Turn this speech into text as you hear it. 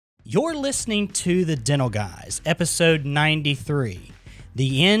You're listening to The Dental Guys, episode 93,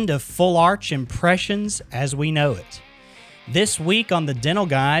 the end of full arch impressions as we know it. This week on The Dental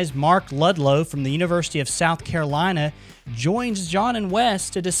Guys, Mark Ludlow from the University of South Carolina joins John and Wes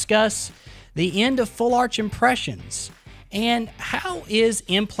to discuss the end of full arch impressions and how is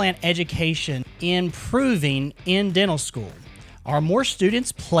implant education improving in dental school. Are more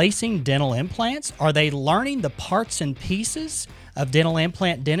students placing dental implants? Are they learning the parts and pieces of dental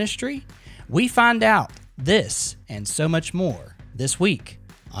implant dentistry? We find out this and so much more this week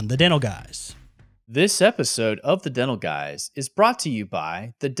on The Dental Guys. This episode of The Dental Guys is brought to you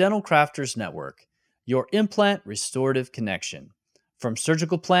by the Dental Crafters Network, your implant restorative connection. From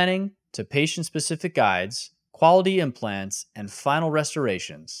surgical planning to patient-specific guides, quality implants, and final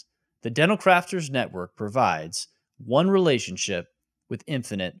restorations, the Dental Crafters Network provides one relationship with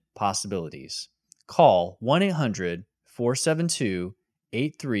infinite possibilities. Call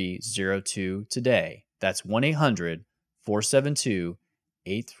 1-800-472-8302 today. That's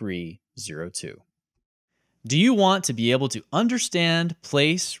 1-800-472-8302. Do you want to be able to understand,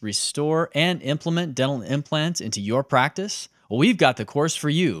 place, restore, and implement dental implants into your practice? Well, we've got the course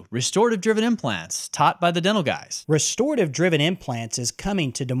for you, Restorative Driven Implants, taught by the Dental Guys. Restorative Driven Implants is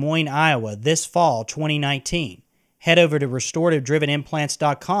coming to Des Moines, Iowa this fall 2019. Head over to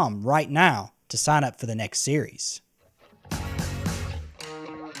restorativedrivenimplants.com right now to sign up for the next series.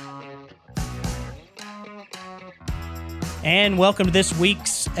 And welcome to this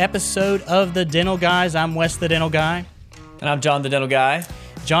week's episode of The Dental Guys. I'm Wes the Dental Guy. And I'm John the Dental Guy.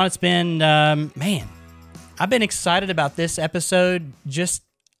 John, it's been, I've been excited about this episode just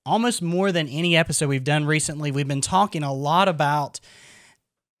almost more than any episode we've done recently. We've been talking a lot about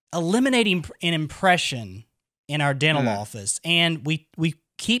eliminating an impression in our dental office. And we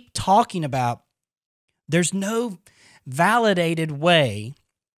keep talking about there's no validated way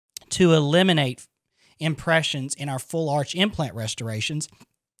to eliminate impressions in our full arch implant restorations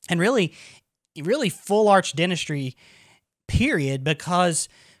and really full arch dentistry, period, because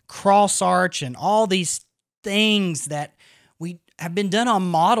cross arch and all these things that we have been done on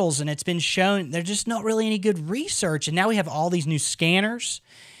models and it's been shown, there's just not really any good research. And now we have all these new scanners.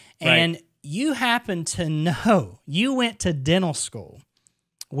 And you happen to know, you went to dental school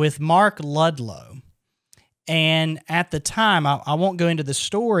with Mark Ludlow. And at the time, I won't go into the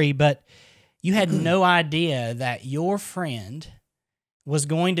story, but you had no idea that your friend was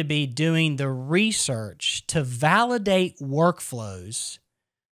going to be doing the research to validate workflows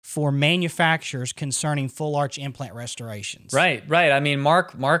for manufacturers concerning full arch implant restorations. Right. I mean,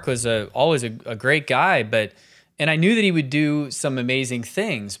 Mark was always a great guy, and I knew that he would do some amazing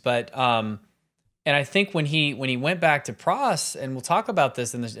things, but and I think when he went back to Pros, and we'll talk about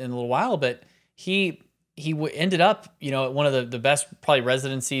this in a little while, but he ended up, at one of the best probably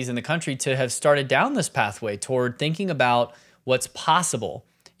residencies in the country to have started down this pathway toward thinking about what's possible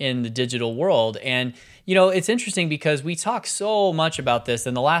in the digital world. And it's interesting because we talk so much about this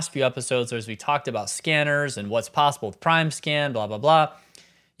in the last few episodes as we talked about scanners and what's possible with Prime Scan, blah blah blah.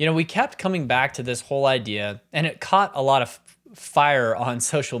 We kept coming back to this whole idea, and it caught a lot of fire on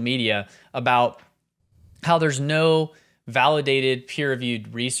social media about how there's no validated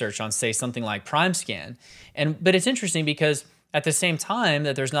peer-reviewed research on, say, something like Prime Scan. But it's interesting because at the same time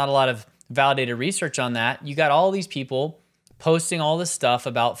that there's not a lot of validated research on that, you got all these people posting all this stuff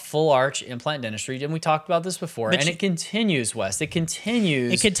about full arch implant dentistry, and we talked about this before, and it continues, Wes. It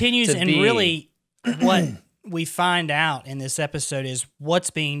continues, and really what we find out in this episode is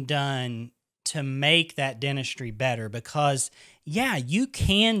what's being done to make that dentistry better, because you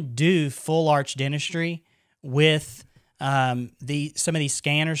can do full arch dentistry with some of these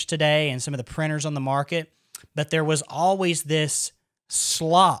scanners today and some of the printers on the market, but there was always this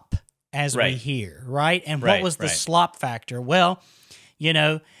slop as we hear, right? And what was the slop factor? Well,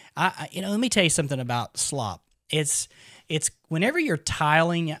 let me tell you something about slop. It's whenever you're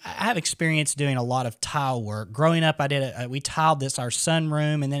tiling. I have experience doing a lot of tile work. Growing up, we tiled our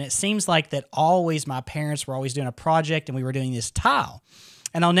sunroom, and then it seems like that always my parents were always doing a project, and we were doing this tile.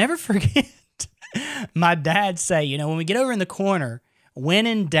 And I'll never forget my dad say, when we get over in the corner, when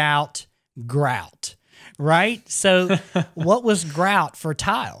in doubt, grout, right? So what was grout for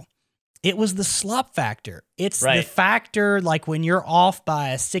tile? It was the slop factor. It's the factor, like when you're off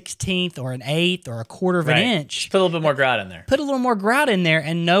by a 16th or an eighth or a quarter of an inch. Put a little bit more grout in there. Put a little more grout in there,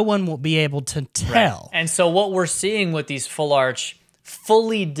 and no one will be able to tell. And so what we're seeing with these full arch,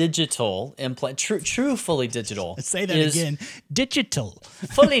 fully digital implant, true fully digital. Let's say that again. Digital.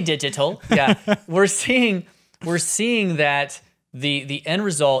 Fully digital. Yeah. We're seeing that the end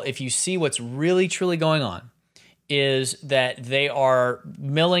result, if you see what's really truly going on, is that they are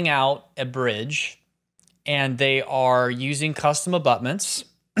milling out a bridge and they are using custom abutments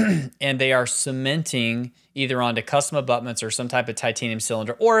and they are cementing either onto custom abutments or some type of titanium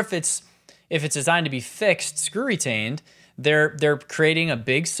cylinder, or if it's designed to be fixed, screw retained, they're creating a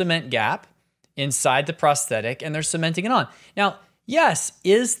big cement gap inside the prosthetic and they're cementing it on. Now, yes,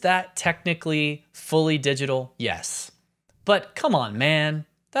 is that technically fully digital? Yes. But come on, man,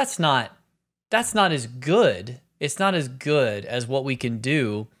 that's not as good. It's not as good as what we can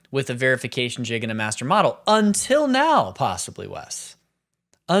do with a verification jig and a master model until now, possibly, Wes.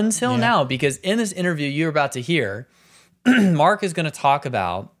 Until now, because in this interview you're about to hear, Mark is going to talk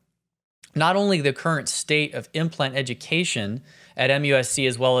about not only the current state of implant education at MUSC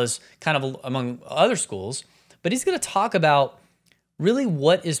as well as kind of among other schools, but he's going to talk about really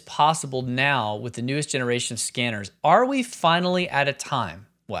what is possible now with the newest generation of scanners. Are we finally at a time,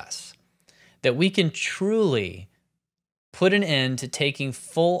 Wes, that we can truly put an end to taking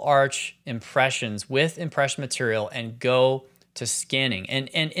full arch impressions with impression material and go to scanning?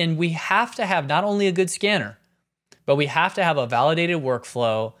 And we have to have not only a good scanner, but we have to have a validated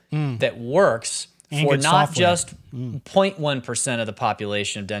workflow that works and for not software. Just 0.1% of the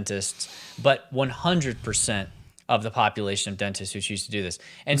population of dentists, but 100% of the population of dentists who choose to do this.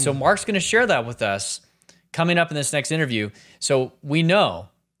 And so Mark's going to share that with us coming up in this next interview. So we know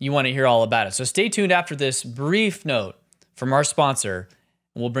you want to hear all about it. So stay tuned after this brief note from our sponsor,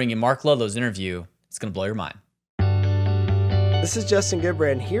 and we'll bring you Mark Ludlow's interview. It's going to blow your mind. This is Justin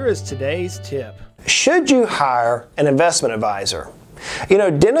Goodbrand. Here is today's tip. Should you hire an investment advisor? You know,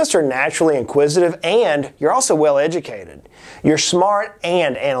 dentists are naturally inquisitive and you're also well educated. You're smart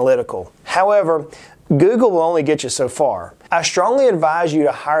and analytical. However, Google will only get you so far. I strongly advise you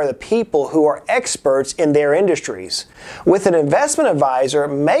to hire the people who are experts in their industries. With an investment advisor,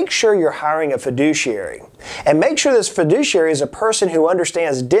 make sure you're hiring a fiduciary. And make sure this fiduciary is a person who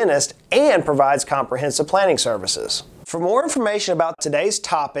understands dentists and provides comprehensive planning services. For more information about today's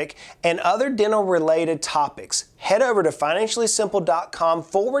topic and other dental-related topics, head over to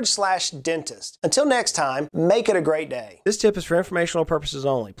financiallysimple.com/dentist. Until next time, make it a great day. This tip is for informational purposes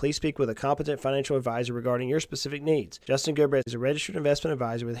only. Please speak with a competent financial advisor regarding your specific needs. Justin Goodbrand is a registered investment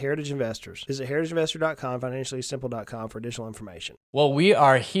advisor with Heritage Investors. Visit heritageinvestor.com, financiallysimple.com for additional information. Well, we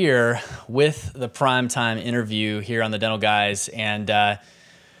are here with the primetime interview here on the Dental Guys, and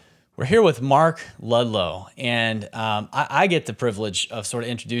we're here with Mark Ludlow, and I get the privilege of sort of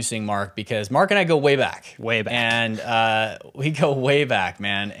introducing Mark because Mark and I go way back. Way back. And we go way back,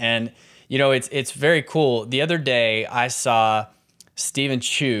 man. And, you know, it's very cool. The other day I saw Stephen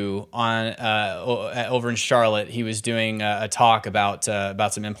Chu on over in Charlotte. He was doing a talk about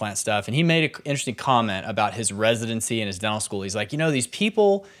some implant stuff, and he made an interesting comment about his residency in his dental school. He's like, you know, these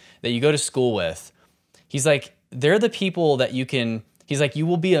people that you go to school with, he's like, they're the people that you can... He's like, you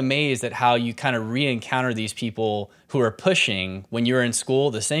will be amazed at how you kind of re-encounter these people who are pushing when you were in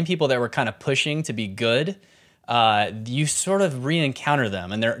school, the same people that were kind of pushing to be good. You sort of re-encounter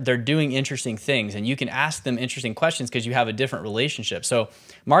them, and they're doing interesting things, and you can ask them interesting questions because you have a different relationship. So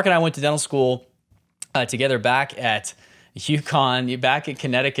Mark and I went to dental school together back at UConn, back at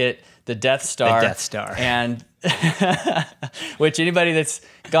Connecticut, the Death Star. The Death Star. And which anybody that's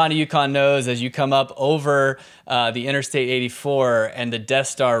gone to UConn knows, as you come up over the Interstate 84 and the Death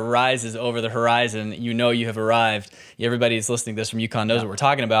Star rises over the horizon, you know you have arrived. Everybody who's listening to this from UConn knows what we're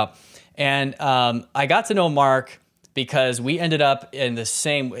talking about. And I got to know Mark because we ended up in the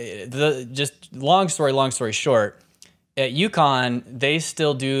same, just long story short, at UConn, they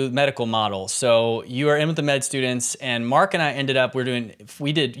still do medical models. So you are in with the med students, and Mark and I ended up, you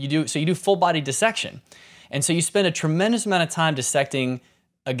do full body dissection. And so you spend a tremendous amount of time dissecting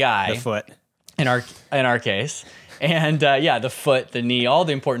a guy. The foot. In our case. And yeah, the foot, the knee, all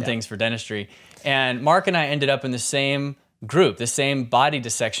the important things for dentistry. And Mark and I ended up in the same group, the same body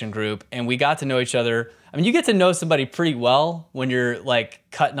dissection group, and we got to know each other. I mean, you get to know somebody pretty well when you're like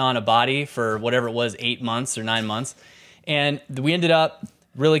cutting on a body for whatever it was, 8 months or 9 months. And we ended up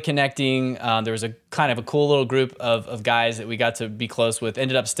really connecting. There was a kind of a cool little group of guys that we got to be close with,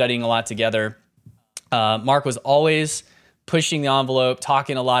 ended up studying a lot together. Mark was always pushing the envelope,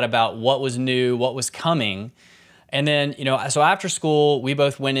 talking a lot about what was new, what was coming. And then, you know, so after school, we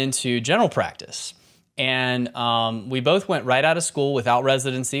both went into general practice. And we both went right out of school without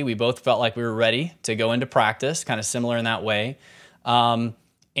residency. We both felt like we were ready to go into practice, kind of similar in that way.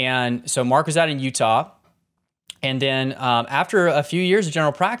 And so Mark was out in Utah. And then after a few years of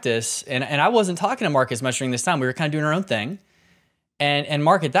general practice, and I wasn't talking to Mark as much during this time, we were kind of doing our own thing. And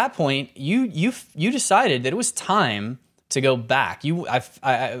Mark, at that point, you decided that it was time to go back?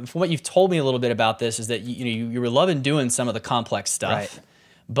 From what you've told me a little bit about this is that you were loving doing some of the complex stuff, Right.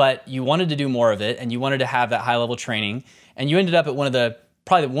 but you wanted to do more of it, and you wanted to have that high level training, and you ended up at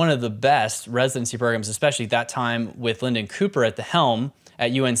probably one of the best residency programs, especially at that time with Lyndon Cooper at the helm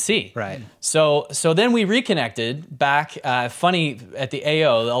at UNC. Right. So then we reconnected back, funny, at the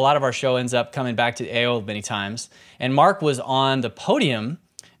AO. A lot of our show ends up coming back to the AO many times. And Mark was on the podium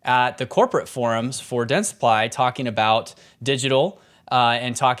at the corporate forums for Dentsply talking about digital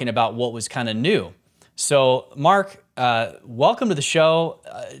and talking about what was kind of new. So Mark, welcome to the show.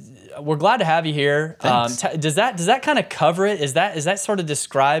 We're glad to have you here. Does that kind of cover it? Is that sort of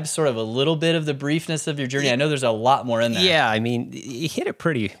describe sort of a little bit of the briefness of your journey? I know there's a lot more in there. Yeah, I mean, you hit it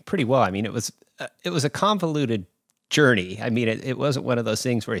pretty well. I mean, it was a convoluted journey. I mean, it wasn't one of those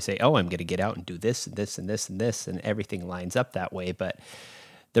things where you say, "Oh, I'm going to get out and do this and this and this and this," and everything lines up that way. But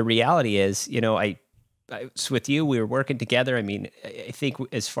the reality is, I was with you. We were working together. I mean, I think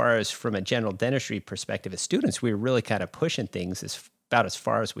as far as from a general dentistry perspective as students, we were really kind of pushing things about as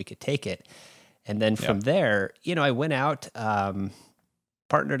far as we could take it. And then from there, I went out,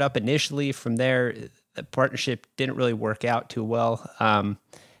 partnered up initially. From there, the partnership didn't really work out too well.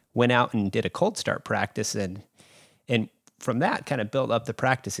 Went out and did a cold start practice, and from that kind of built up the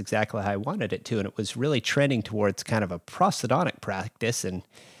practice exactly how I wanted it to. And it was really trending towards kind of a prosthodontic practice. And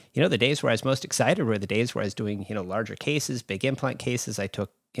the days where I was most excited were the days where I was doing, larger cases, big implant cases. I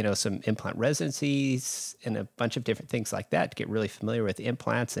took, some implant residencies and a bunch of different things like that to get really familiar with the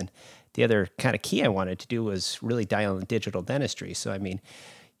implants. And the other kind of key I wanted to do was really dial in digital dentistry. So, I mean,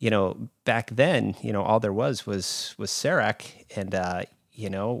 back then, all there was CEREC, and,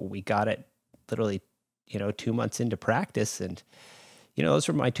 we got it literally, 2 months into practice. And, those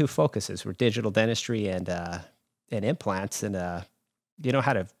were my two focuses, were digital dentistry and implants. And,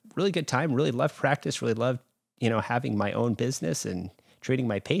 had a really good time, really loved practice, really loved, having my own business and treating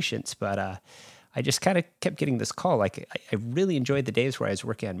my patients. But I just kind of kept getting this call. Like, I really enjoyed the days where I was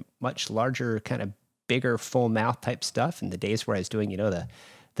working on much larger, kind of bigger, full mouth type stuff. And the days where I was doing,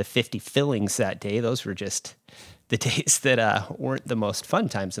 the 50 fillings that day, those were just the days that weren't the most fun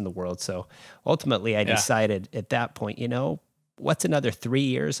times in the world. So ultimately, I decided at that point, what's another 3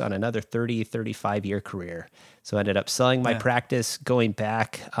 years on another 30, 35-year career? So I ended up selling my practice, going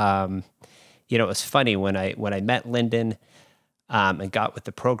back. It was funny when I met Lyndon and got with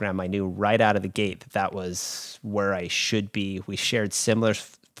the program, I knew right out of the gate that was where I should be. We shared similar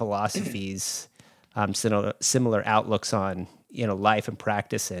philosophies, similar outlooks on, life and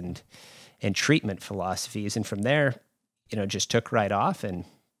practice and treatment philosophies. And from there, just took right off and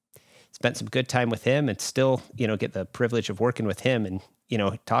spent some good time with him, and still, get the privilege of working with him and,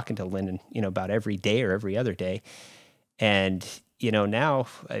 talking to Lyndon, about every day or every other day. And, now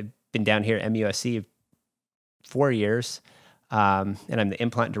I've been down here at MUSC 4 years, and I'm the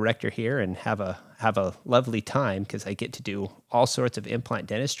implant director here, and have a lovely time because I get to do all sorts of implant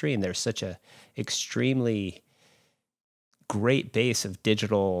dentistry, and there's such a extremely great base of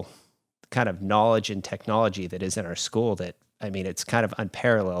digital kind of knowledge and technology that is in our school that, I mean, it's kind of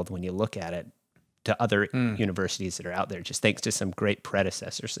unparalleled when you look at it to other universities that are out there, just thanks to some great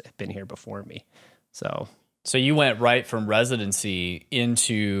predecessors that have been here before me. So you went right from residency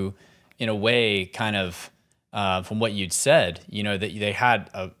into, in a way, kind of from what you'd said, that they had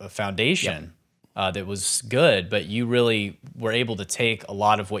a foundation that was good, but you really were able to take a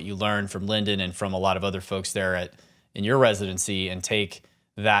lot of what you learned from Lyndon and from a lot of other folks there in your residency and take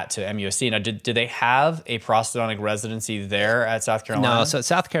that to MUSC. Now, did they have a prosthodontic residency there at South Carolina? No, so at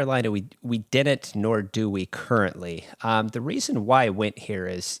South Carolina, we didn't, nor do we currently. The reason why I went here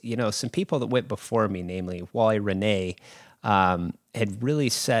is, some people that went before me, namely Wally Renee, had really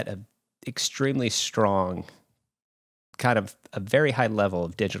set an extremely strong, kind of a very high level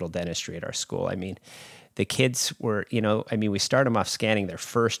of digital dentistry at our school. I mean, the kids were, we start them off scanning their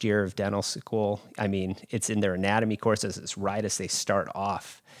first year of dental school. I mean, it's in their anatomy courses. It's right as they start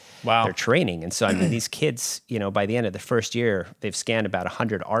off their training. And so, these kids, by the end of the first year, they've scanned about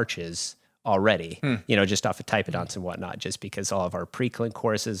 100 arches already, just off of typodonts and whatnot, just because all of our pre-clin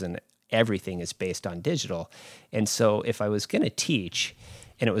courses and everything is based on digital. And so if I was going to teach,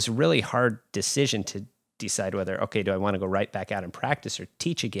 and it was a really hard decision to decide whether, okay, do I want to go right back out and practice or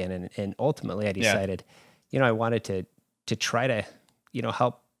teach again? And ultimately I decided, I wanted to try to,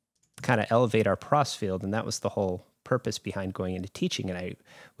 help kind of elevate our pros field. And that was the whole purpose behind going into teaching. And I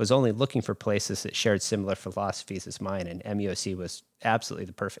was only looking for places that shared similar philosophies as mine, and MUSC was absolutely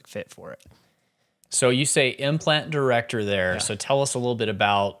the perfect fit for it. So you say implant director there. So tell us a little bit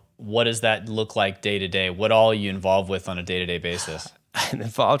about what does that look like day to day? What all are you involved with on a day-to-day basis? I'm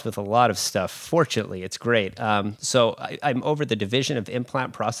involved with a lot of stuff. Fortunately, it's great. So I'm over the division of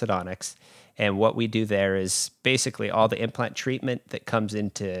implant prosthodontics, and what we do there is basically all the implant treatment that comes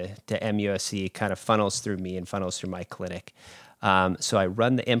into MUSC kind of funnels through me and funnels through my clinic. So I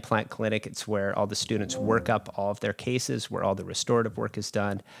run the implant clinic. It's where all the students work up all of their cases, where all the restorative work is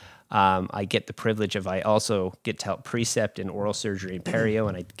done. I get the privilege of, I also get to help precept in oral surgery and perio,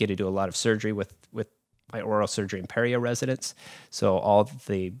 and I get to do a lot of surgery with my oral surgery and perio residents. So all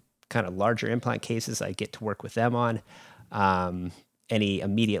the kind of larger implant cases, I get to work with them on. Any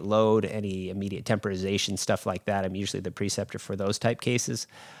immediate load, any immediate temporization, stuff like that. I'm usually the preceptor for those type cases.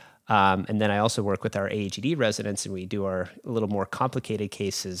 And then I also work with our AGD residents, and we do our a little more complicated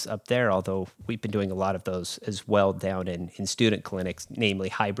cases up there, although we've been doing a lot of those as well down in student clinics, namely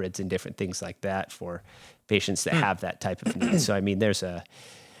hybrids and different things like that for patients that have that type of need. So, I mean, there's a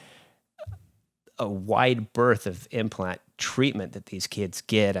wide berth of implant treatment that these kids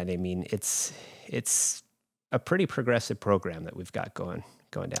get. And I mean, it's a pretty progressive program that we've got going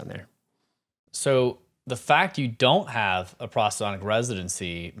down there. So the fact you don't have a prosthodontic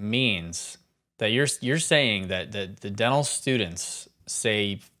residency means that you're saying that the dental students,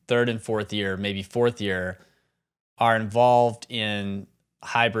 say 3rd and 4th year, maybe 4th year, are involved in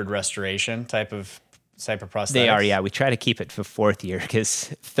hybrid restoration type of prosthetics? They are, yeah. We try to keep it for 4th year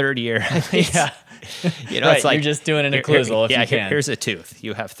because 3rd year, yeah, right, it's like you're just doing an occlusal if you can. Here's a tooth.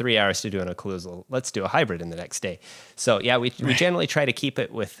 You have 3 hours to do an occlusal. Let's do a hybrid in the next day. So yeah, we generally try to keep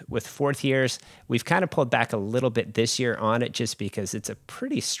it with 4th years. We've kind of pulled back a little bit this year on it just because it's a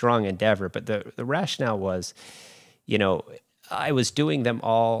pretty strong endeavor. But the rationale was, I was doing them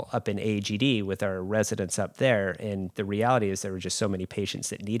all up in AGD with our residents up there, and the reality is there were just so many patients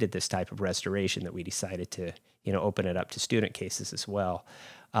that needed this type of restoration that we decided to, open it up to student cases as well.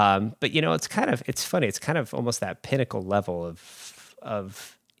 But it's funny. It's kind of almost that pinnacle level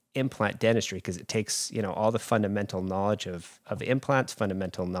of implant dentistry because it takes all the fundamental knowledge of implants,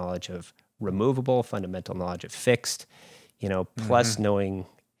 fundamental knowledge of removable, fundamental knowledge of fixed, plus knowing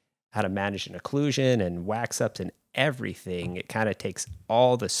how to manage an occlusion and wax ups and everything. It kind of takes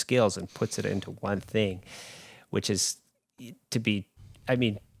all the skills and puts it into one thing, which is, to be,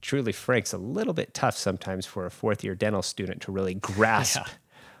 truly frank, it's a little bit tough sometimes for a 4th year dental student to really grasp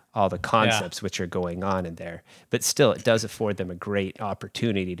all the concepts which are going on in there. But still, it does afford them a great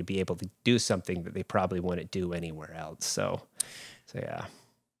opportunity to be able to do something that they probably wouldn't do anywhere else. So yeah.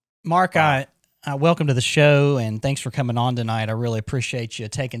 Mark, welcome to the show, and thanks for coming on tonight. I really appreciate you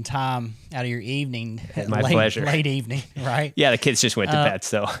taking time out of your evening. My pleasure. Late evening, right? Yeah, the kids just went to bed,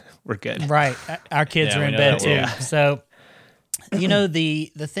 so we're good. Right. Our kids are in bed too. Yeah. So,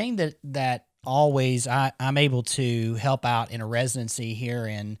 the thing that always I'm able to help out in a residency here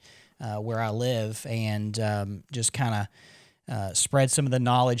in where I live and just kind of spread some of the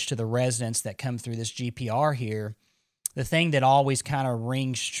knowledge to the residents that come through this GPR here. The thing that always kind of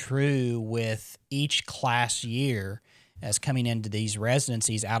rings true with each class year as coming into these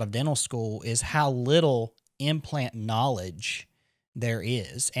residencies out of dental school is how little implant knowledge there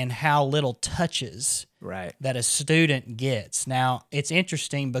is and how little touches that a student gets. Now, it's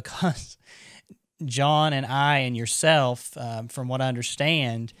interesting because John and I and yourself, from what I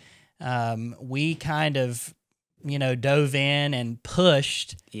understand, we kind of dove in and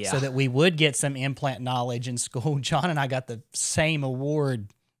pushed so that we would get some implant knowledge in school. John and I got the same award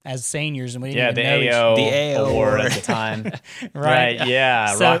as seniors, and we didn't even know the AO award at the time. Right.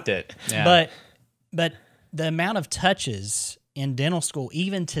 Yeah. So, rocked it. Yeah. But the amount of touches in dental school,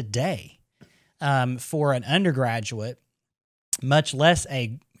 even today, for an undergraduate, much less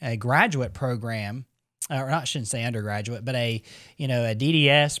a graduate program, or I shouldn't say undergraduate, but a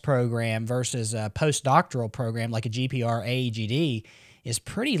DDS program versus a postdoctoral program like a GPR AEGD is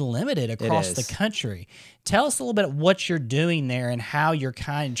pretty limited across the country. Tell us a little bit of what you're doing there and how you're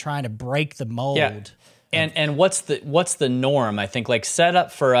kind of trying to break the mold. Yeah. And what's the norm? I think, like, set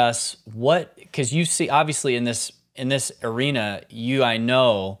up for us because you see obviously in this arena, I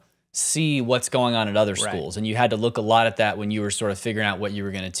know see what's going on at other schools, and you had to look a lot at that when you were sort of figuring out what you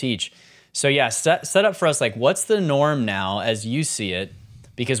were going to teach. So yeah, set up for us, like, what's the norm now as you see it?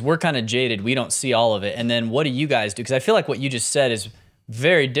 Because we're kind of jaded, we don't see all of it. And then what do you guys do? Because I feel like what you just said is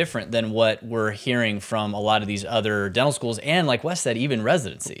very different than what we're hearing from a lot of these other dental schools and, like Wes said, even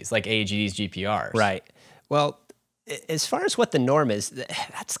residencies like AGDs, GPRs. Right. Well, as far as what the norm is,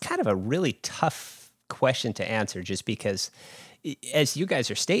 that's kind of a really tough question to answer just because, as you guys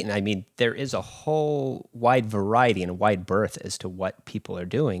are stating, I mean, there is a whole wide variety and wide berth as to what people are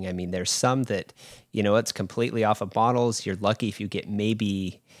doing. I mean, there's some that, it's completely off of models. You're lucky if you get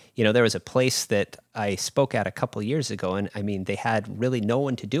maybe, there was a place that I spoke at a couple years ago, and I mean, they had really no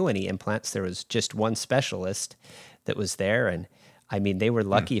one to do any implants. There was just one specialist that was there, and I mean, they were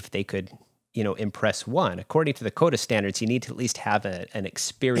lucky if they could, impress one. According to the CODA standards, you need to at least have an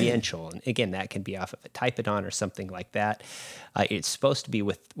experiential. And again, that can be off of a typodont or something like that. It's supposed to be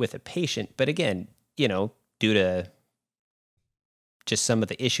with a patient. But again, due to just some of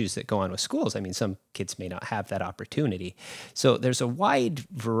the issues that go on with schools, I mean, some kids may not have that opportunity. So there's a wide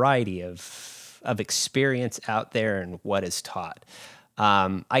variety of experience out there and what is taught.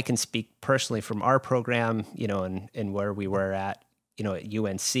 I can speak personally from our program, and where we were at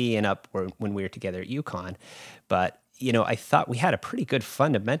UNC and up when we were together at UConn. But, I thought we had a pretty good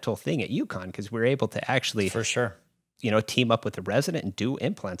fundamental thing at UConn because we were able to actually, for sure, team up with the resident and do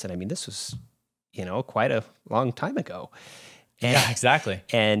implants. And I mean, this was, quite a long time ago. And, yeah, exactly.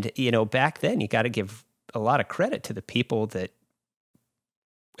 And, back then you got to give a lot of credit to the people that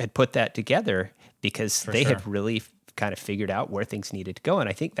had put that together because they had really kind of figured out where things needed to go. And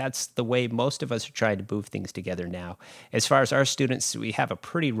I think that's the way most of us are trying to move things together now. As far as our students, we have a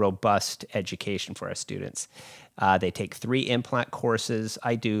pretty robust education for our students. They take 3 implant courses.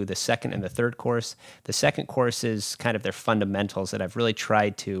 I do the second and the third course. The second course is kind of their fundamentals, and I've really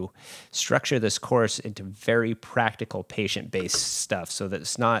tried to structure this course into very practical patient-based stuff so that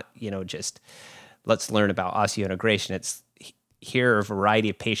it's not, just let's learn about osseointegration. It's here are a variety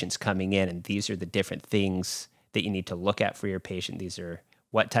of patients coming in, and these are the different things that you need to look at for your patient. These are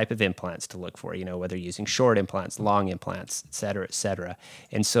what type of implants to look for, whether using short implants, long implants, et cetera, et cetera.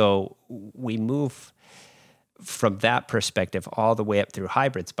 And so we move from that perspective all the way up through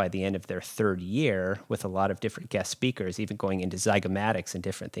hybrids by the end of their 3rd year with a lot of different guest speakers, even going into zygomatics and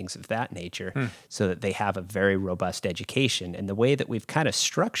different things of that nature, so that they have a very robust education. And the way that we've kind of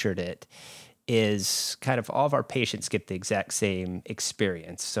structured it is kind of all of our patients get the exact same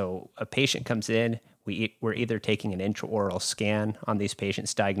experience. So a patient comes in, we're either taking an intraoral scan on these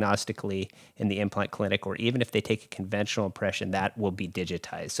patients diagnostically in the implant clinic, or even if they take a conventional impression, that will be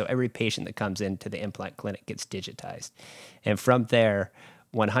digitized. So every patient that comes into the implant clinic gets digitized. And from there,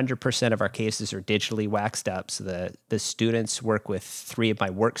 100% of our cases are digitally waxed up. So the students work with 3 of my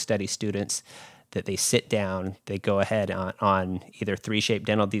work study students that they sit down, they go ahead on either 3Shape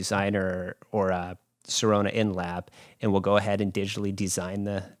Dental Designer or Sirona InLab, and we'll go ahead and digitally design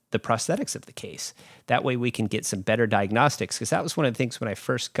the prosthetics of the case. That way we can get some better diagnostics, because that was one of the things when I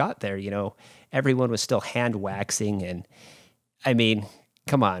first got there, everyone was still hand waxing. And I mean,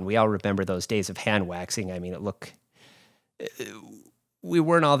 come on, we all remember those days of hand waxing. I mean, we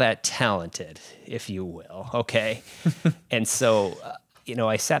weren't all that talented, if you will, okay? And so,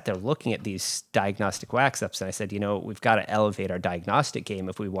 I sat there looking at these diagnostic wax-ups, and I said, we've got to elevate our diagnostic game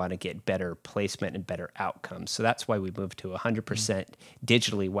if we want to get better placement and better outcomes. So that's why we moved to 100%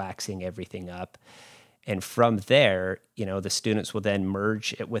 digitally waxing everything up. And from there, the students will then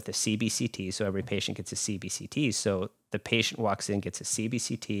merge it with a CBCT. So every patient gets a CBCT. So the patient walks in, gets a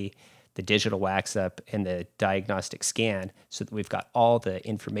CBCT, the digital wax up, and the diagnostic scan, so that we've got all the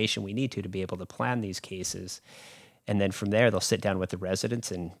information we need to be able to plan these cases. And then from there, they'll sit down with the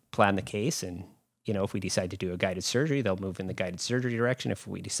residents and plan the case. And, if we decide to do a guided surgery, they'll move in the guided surgery direction. If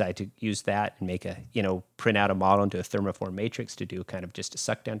we decide to use that and make print out a model into a thermoform matrix to do kind of just a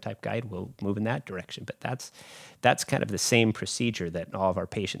suck down type guide, we'll move in that direction. But that's kind of the same procedure that all of our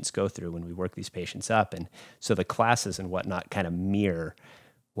patients go through when we work these patients up. And so the classes and whatnot kind of mirror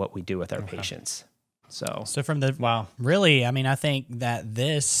what we do with our patients. So from the, really, I mean, I think that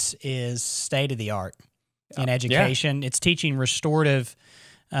this is state of the art in education. It's teaching restorative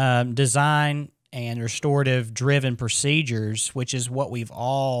design and restorative driven procedures, which is what we've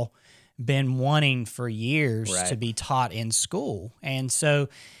all been wanting for years to be taught in school. And so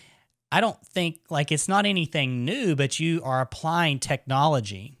I don't think, it's not anything new, but you are applying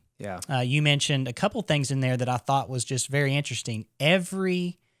technology. Yeah. You mentioned a couple things in there that I thought was just very interesting.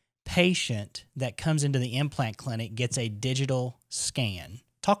 Every patient that comes into the implant clinic gets a digital scan.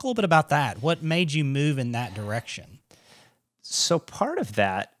 Talk a little bit about that. What made you move in that direction? So part of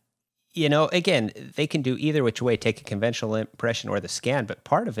that, again, they can do either which way, take a conventional impression or the scan, but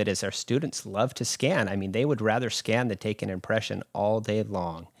part of it is our students love to scan. I mean, they would rather scan than take an impression all day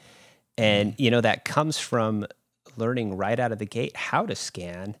long. And, that comes from learning right out of the gate how to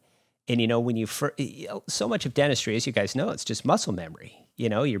scan. And, when so much of dentistry, as you guys know, it's just muscle memory.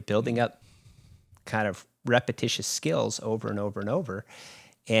 You're building up kind of repetitious skills over and over and over.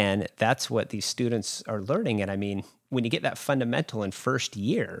 And that's what these students are learning. And I mean, when you get that fundamental in first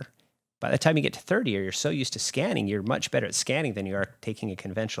year, by the time you get to third year, you're so used to scanning, you're much better at scanning than you are taking a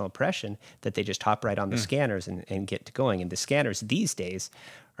conventional impression, that they just hop right on the scanners and get to going. And the scanners these days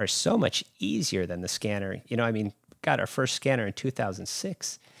are so much easier than the scanner. You know, I mean, got our first scanner in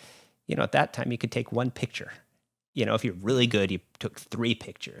 2006. You know, at that time you could take one picture. You know, if you're really good, you took 3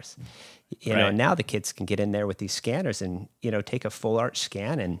 pictures. You know, now the kids can get in there with these scanners and, you know, take a full arch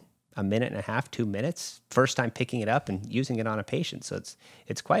scan in 1.5 minutes, 2 minutes, first time picking it up and using it on a patient. So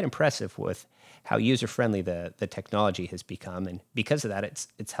it's quite impressive with how user-friendly the technology has become. And because of that,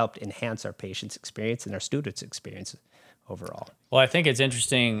 it's helped enhance our patients' experience and our students' experience overall. Well, I think it's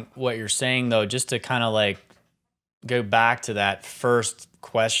interesting what you're saying, though, just to kind of like go back to that first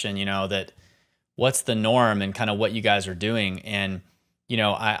question, you know, that what's the norm and kind of what you guys are doing. And, you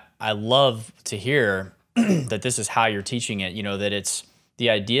know, I love to hear that this is how you're teaching it, you know, that it's, the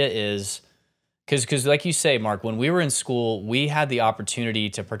idea is, because like you say, Mark, when we were in school, we had the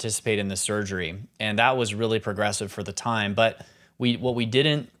opportunity to participate in the surgery, and that was really progressive for the time. But what we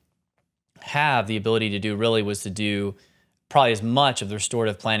didn't have the ability to do really was to do probably as much of the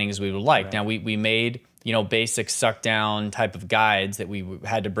restorative planning as we would like. Right. Now, we made, you know, basic suck down type of guides that we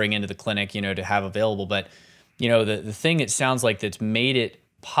had to bring into the clinic, you know, to have available. But, you know, the thing it sounds like that's made it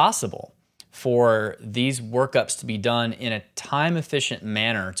possible for these workups to be done in a time-efficient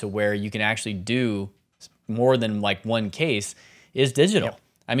manner to where you can actually do more than like one case is digital. Yep.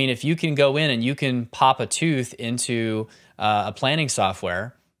 I mean, if you can go in and you can pop a tooth into a planning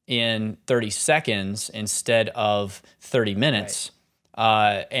software in 30 seconds instead of 30 minutes,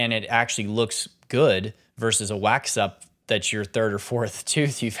 right. And it actually looks good versus a wax up that's your 3rd or 4th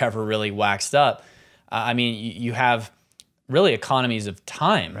tooth you've ever really waxed up, I mean, you have really economies of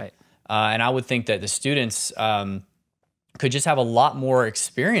time. Right. And I would think that the students could just have a lot more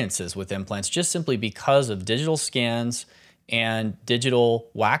experiences with implants just simply because of digital scans and digital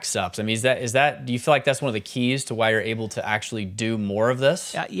wax ups. I mean, is that do you feel like that's one of the keys to why you're able to actually do more of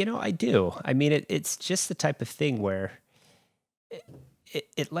this? You know, I do. I mean, it's just the type of thing where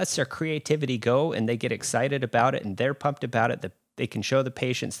it lets their creativity go and they get excited about it and they're pumped about it. They can show the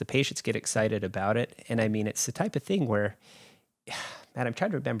patients get excited about it. And I mean, it's the type of thing where, man, I'm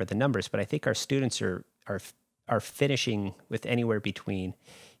trying to remember the numbers, but I think our students are finishing with anywhere between,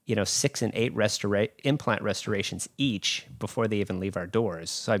 you know, 6 and 8 implant restorations each before they even leave our doors.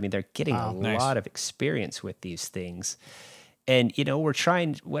 So I mean, they're getting a lot of experience with these things. And, you know,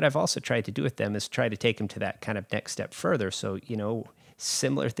 what I've also tried to do with them is try to take them to that kind of next step further. So, you know,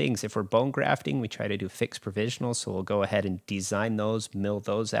 similar things. If we're bone grafting, we try to do fixed provisionals. So we'll go ahead and design those, mill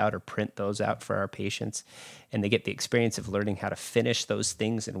those out, or print those out for our patients. And they get the experience of learning how to finish those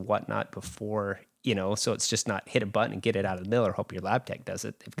things and whatnot before, you know, so it's just not hit a button and get it out of the mill or hope your lab tech does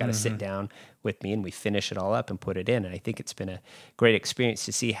it. They've got to sit down with me and we finish it all up and put it in. And I think it's been a great experience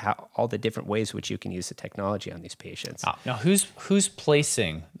to see how all the different ways which you can use the technology on these patients. Now, who's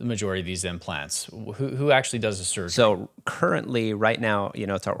placing the majority of these implants? Who actually does the surgery? So currently, right now, you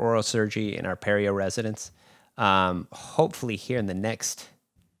know, it's our oral surgery and our perio residents. Hopefully here in the next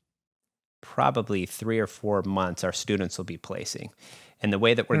probably 3 or 4 months, our students will be placing. And the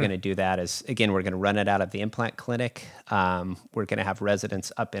way that we're going to do that is, again, we're going to run it out of the implant clinic. We're going to have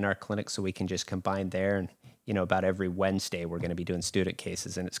residents up in our clinic so we can just combine there. And, you know, about every Wednesday, we're going to be doing student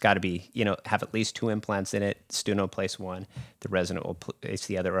cases. And it's got to be, you know, have at least 2 implants in it. Student will place 1. The resident will place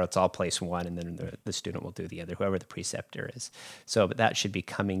the other, or it's all place 1. And then the student will do the other, whoever the preceptor is. So, but that should be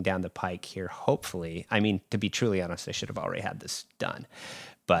coming down the pike here, hopefully. I mean, to be truly honest, I should have already had this done.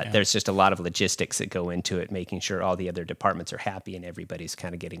 But there's just a lot of logistics that go into it, making sure all the other departments are happy and everybody's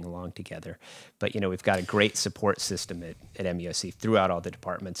kind of getting along together. But, you know, we've got a great support system at MUSC throughout all the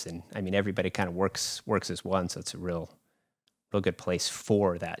departments. And, I mean, everybody kind of works as one, so it's a real good place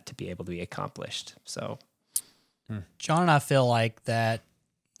for that to be able to be accomplished. So, John and I feel like that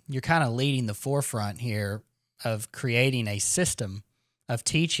you're kind of leading the forefront here of creating a system of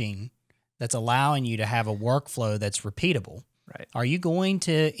teaching that's allowing you to have a workflow that's repeatable. Right. Are you going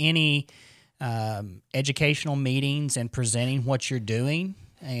to any educational meetings and presenting what you're doing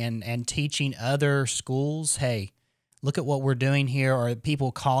and teaching other schools, hey, look at what we're doing here? Or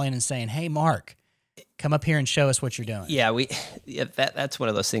people calling and saying, hey, Mark, come up here and show us what you're doing? Yeah, that's one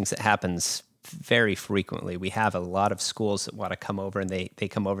of those things that happens very frequently. We have a lot of schools that want to come over and they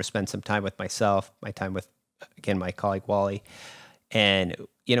come over, spend some time with myself, my time with, again, my colleague Wally. And,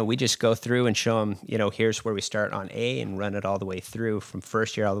 you know, we just go through and show them, you know, here's where we start on A and run it all the way through from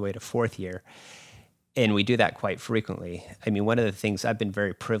first year all the way to 4th year. And we do that quite frequently. I mean, one of the things I've been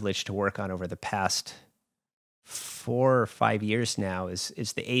very privileged to work on over the past 4 or 5 years now is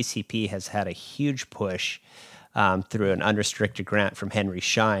the ACP has had a huge push through an unrestricted grant from Henry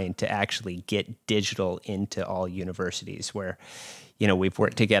Schein to actually get digital into all universities where, we've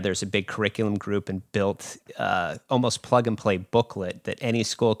worked together as a big curriculum group and built almost plug and play booklet that any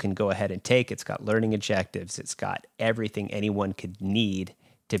school can go ahead and take. It's got learning objectives. It's got everything anyone could need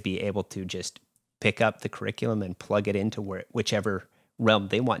to be able to just pick up the curriculum and plug it into whichever realm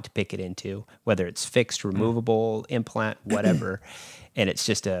they want to pick it into, whether it's fixed, removable, implant, whatever. And it's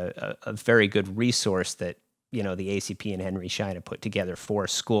just a very good resource that, the ACP and Henry Schein have put together for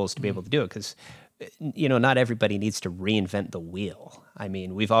schools to be able to do it. Because, not everybody needs to reinvent the wheel. I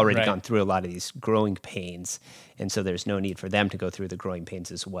mean, we've already gone through a lot of these growing pains, and so there's no need for them to go through the growing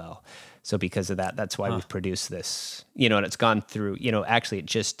pains as well. So because of that, that's why we've produced this, and it's gone through, actually it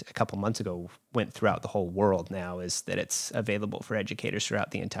just a couple months ago went throughout the whole world now, is that it's available for educators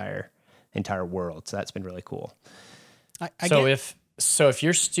throughout the entire world. So that's been really cool. So if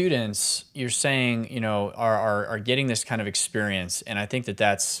your students, you're saying, are getting this kind of experience, and I think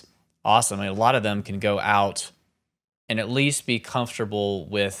that's awesome. I mean, a lot of them can go out and at least be comfortable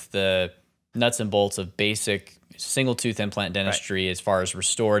with the nuts and bolts of basic single tooth implant dentistry as far as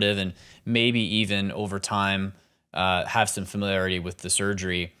restorative, and maybe even over time have some familiarity with the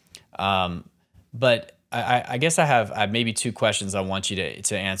surgery. But I guess I have maybe two questions I want you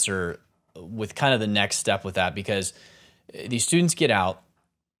to answer with kind of the next step with that, because these students get out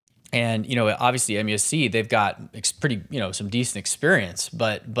and, obviously MUSC, they've got pretty, some decent experience,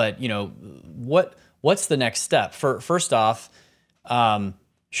 but what's the next step? First off,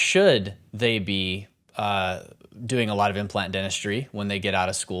 should they be doing a lot of implant dentistry when they get out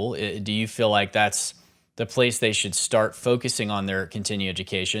of school? Do you feel like that's the place they should start focusing on their continuing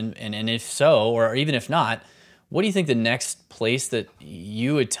education? And if so, or even if not, what do you think the next place that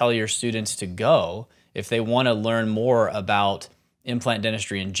you would tell your students to go if they want to learn more about implant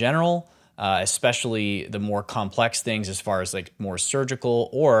dentistry in general, especially the more complex things as far as like more surgical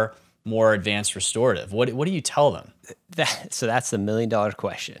or more advanced restorative? What do you tell them? So that's the $1 million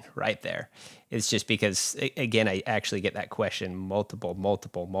question right there. It's just because, again, I actually get that question multiple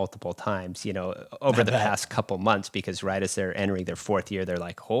times, over the past couple months, because right as they're entering their fourth year, they're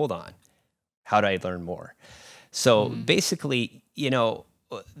like, hold on, how do I learn more? So basically,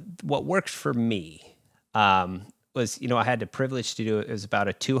 what worked for me was, I had the privilege to do it. It was about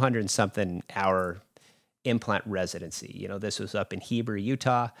a 200-something hour implant residency. This was up in Heber,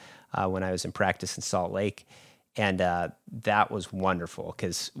 Utah, when I was in practice in Salt Lake. And that was wonderful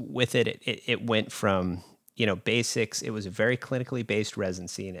because with it went from, basics. It was a very clinically based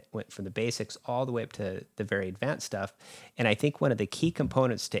residency, and it went from the basics all the way up to the very advanced stuff. And I think one of the key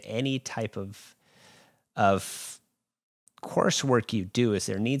components to any type of coursework you do is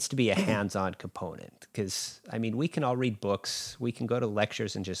there needs to be a hands-on component, because we can all read books, we can go to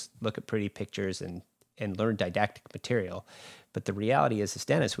lectures and just look at pretty pictures and learn didactic material, but the reality is, as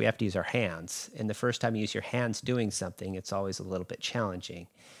dentists, we have to use our hands, and the first time you use your hands doing something, it's always a little bit challenging.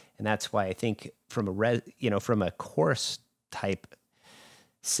 And that's why I think from a course type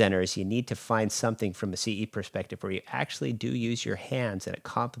centers, you need to find something from a CE perspective where you actually do use your hands and it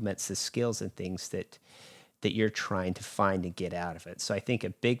complements the skills and things that you're trying to find and get out of it. So I think a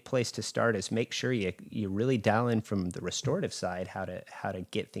big place to start is make sure you really dial in from the restorative side, how to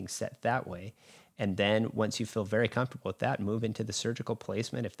get things set that way. And then once you feel very comfortable with that, move into the surgical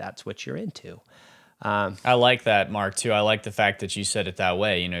placement if that's what you're into. I like that, Mark, too. I like the fact that you said it that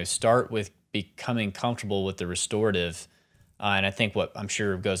way. Start with becoming comfortable with the restorative. And I think what I'm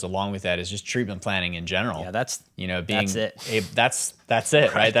sure goes along with that is just treatment planning in general. Yeah, that's it. That's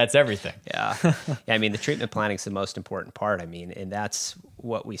it, right? That's everything. Yeah. The treatment planning is the most important part. And that's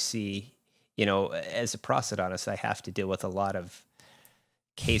what we see, as a prosthodontist, I have to deal with a lot of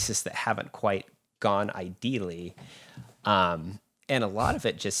cases that haven't quite gone ideally. And a lot of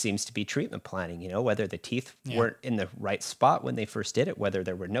it just seems to be treatment planning, whether the teeth weren't in the right spot when they first did it, whether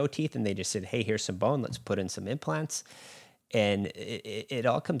there were no teeth and they just said, hey, here's some bone, let's put in some implants. And it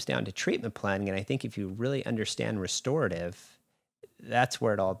all comes down to treatment planning. And I think if you really understand restorative, that's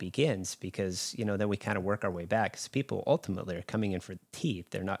where it all begins, because, then we kind of work our way back, because people ultimately are coming in for teeth.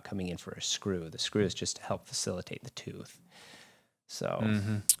 They're not coming in for a screw. The screw is just to help facilitate the tooth. So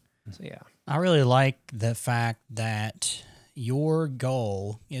yeah. I really like the fact that your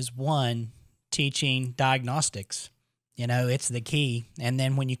goal is, one, teaching diagnostics. It's the key. And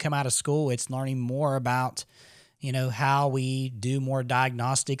then when you come out of school, it's learning more about, how we do more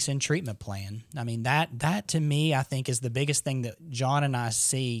diagnostics and treatment plan. That to me, I think, is the biggest thing that John and I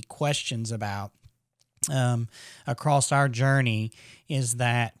see questions about across our journey, is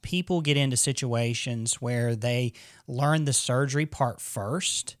that people get into situations where they learn the surgery part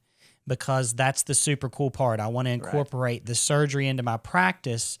first, because that's the super cool part. I want to incorporate the surgery into my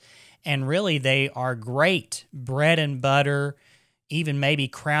practice. And really, they are great bread and butter, even maybe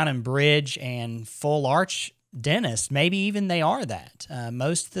crown and bridge and full arch dentists. Maybe even they are that.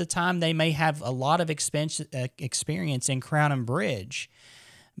 Most of the time, they may have a lot of experience in crown and bridge.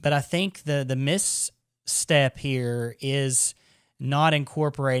 But I think the misstep here is not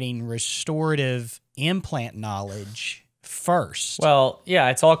incorporating restorative implant knowledge first. Well, yeah,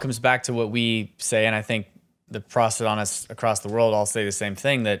 it all comes back to what we say, and I think the prosthodontists across the world all say the same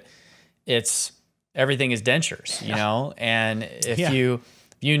thing, that it's everything is dentures, you know? And if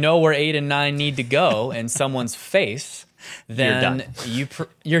you know where 8 and 9 need to go in someone's face, then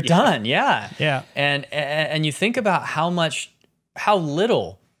you're done. Yeah. Yeah. And you think about how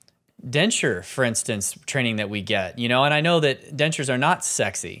little denture, for instance, training that we get, you know, and I know that dentures are not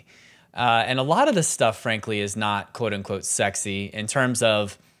sexy. And a lot of this stuff, frankly, is not quote unquote sexy in terms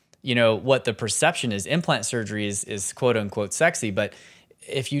of, you know, what the perception is. Implant surgery is quote unquote sexy, but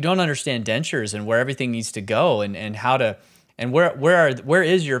if you don't understand dentures and where everything needs to go and how to, and where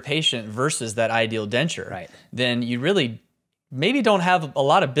is your patient versus that ideal denture, then you really maybe don't have a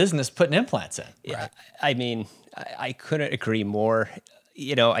lot of business putting implants in. Yeah, I mean, I couldn't agree more.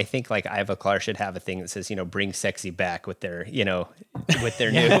 You know, I think like Ivoclar should have a thing that says, you know, bring sexy back with their, you know, with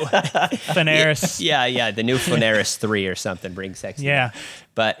their new Veneris. Yeah, the new Veneris 3 or something, bring sexy back.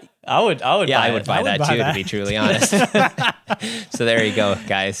 But I would buy that too, to be truly honest. So there you go,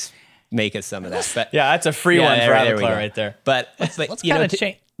 guys. Make us some of that. But yeah, that's a free one for Ivoclar right there. But you know,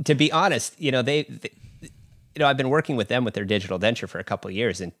 to be honest, you know, they you know, I've been working with them with their digital denture for a couple of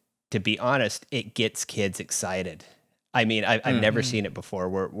years, and to be honest, it gets kids excited. I mean, I've never seen it before.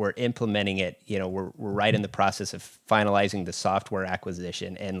 We're implementing it. You know, we're right in the process of finalizing the software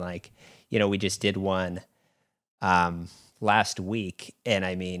acquisition, and like, you know, we just did one last week, and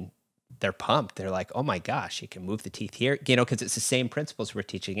I mean, they're pumped. They're like, oh my gosh, you can move the teeth here, you know, because it's the same principles we're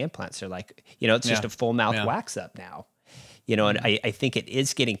teaching implants. They're like, you know, it's just a full mouth wax up now, you know, and I think it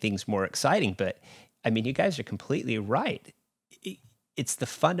is getting things more exciting. But I mean, you guys are completely right. It's the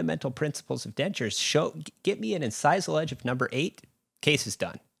fundamental principles of dentures. Get me an incisal edge of number 8, case is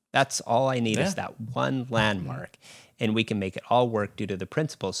done. That's all I need is that one landmark. And we can make it all work due to the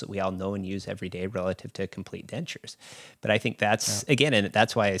principles that we all know and use every day relative to complete dentures. But I think that's, again, and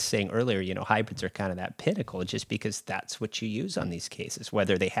that's why I was saying earlier, you know, hybrids are kind of that pinnacle, just because that's what you use on these cases.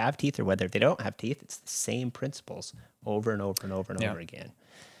 Whether they have teeth or whether they don't have teeth, it's the same principles over and over and over and over again.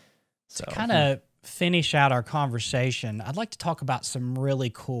 So to kind of finish out our conversation, I'd like to talk about some really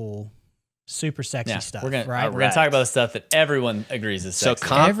cool, super sexy stuff. We're gonna talk about the stuff that everyone agrees is sexy.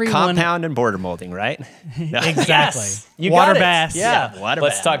 So compound and border molding, right? Exactly. Yes, you water got it. baths. Yeah. Water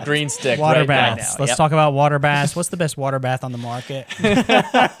Let's bath. talk green stick. Water right baths. now. Let's talk about water baths. What's the best water bath on the market?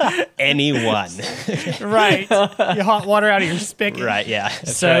 Anyone. Right. You hot water out of your spigot. Right, yeah.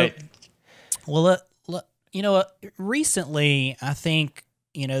 That's right. Well, you know, recently, I think,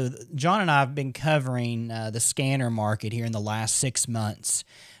 you know, John and I have been covering the scanner market here in the last 6 months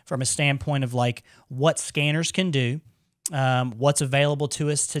from a standpoint of like what scanners can do, what's available to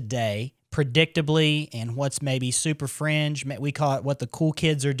us today, predictably, and what's maybe super fringe. We call it what the cool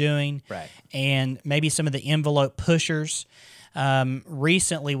kids are doing, right? And maybe some of the envelope pushers.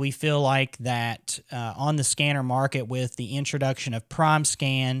 Recently, we feel like that on the scanner market with the introduction of Prime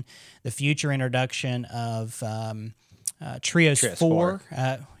Scan, the future introduction of Trios 4,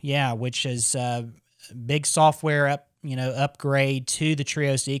 which is big software upgrade to the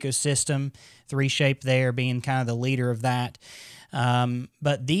Trios ecosystem. 3Shape there being kind of the leader of that.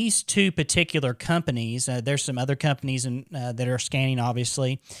 But these two particular companies, there's some other companies that are scanning,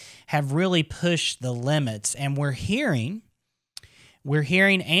 obviously, have really pushed the limits, and we're hearing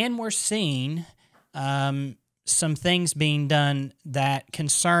and we're seeing some things being done that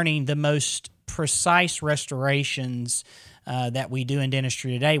concerning the most precise restorations that we do in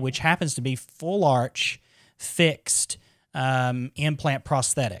dentistry today, which happens to be full arch fixed implant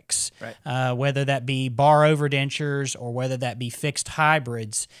prosthetics, right? Whether that be bar over dentures or whether that be fixed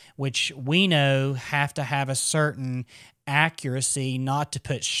hybrids, which we know have to have a certain accuracy not to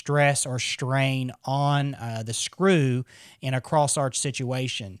put stress or strain on the screw in a cross arch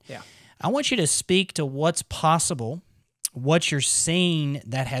situation. Yeah, I want you to speak to what's possible, what you're seeing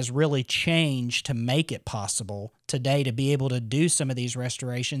that has really changed to make it possible today to be able to do some of these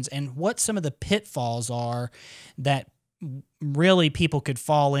restorations, and what some of the pitfalls are that really people could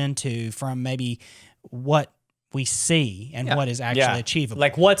fall into from maybe what we see and what is actually achievable.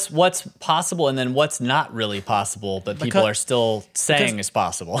 Like what's possible and then what's not really possible, but people are still saying is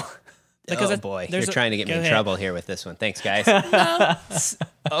possible. Because you're trying to get me in trouble here with this one. Thanks, guys.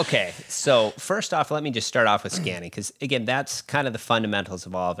 Okay, so first off, let me just start off with scanning, because again, that's kind of the fundamentals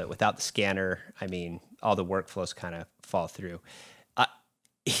of all of it. Without the scanner, I mean, all the workflows kind of fall through.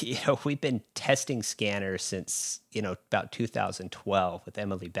 We've been testing scanners since, about 2012 with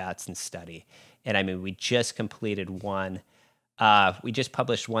Emily Batson's study. And I mean, we just completed one. We just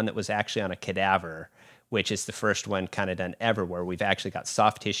published one that was actually on a cadaver, which is the first one kind of done ever, where we've actually got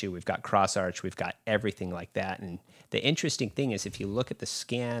soft tissue, we've got cross arch, we've got everything like that. And the interesting thing is, if you look at the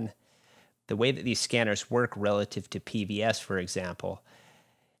scan, the way that these scanners work relative to PVS, for example,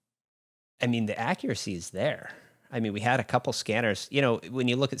 I mean, the accuracy is there. I mean, we had a couple scanners, when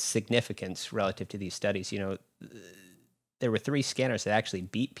you look at significance relative to these studies, there were 3 scanners that actually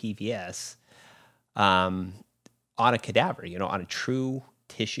beat PVS on a cadaver, on a true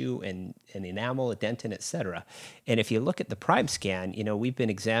tissue and enamel, a dentin, et cetera. And if you look at the prime scan, we've been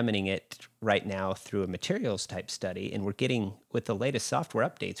examining it right now through a materials type study, and we're getting, with the latest software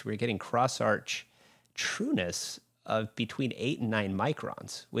updates, we're getting cross arch trueness of between 8 and 9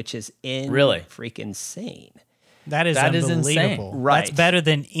 microns, which is freaking insane. That is unbelievable. Insane. Right. That's better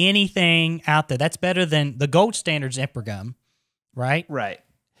than anything out there. That's better than the gold standard's Impergum, right? Right.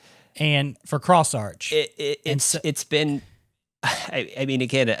 And for cross arch. It's been, I mean,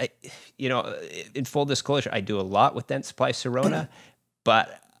 again, in full disclosure, I do a lot with Dentsply Sirona,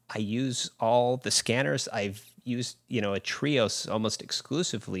 but I use all the scanners. I've used, a Trios almost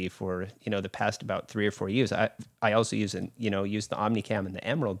exclusively for, the past about 3 or 4 years. I also use the Omnicam and the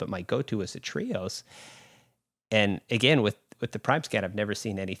Emerald, but my go-to is the Trios. And again, with the Prime Scan, I've never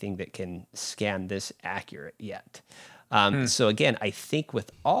seen anything that can scan this accurate yet. So again, I think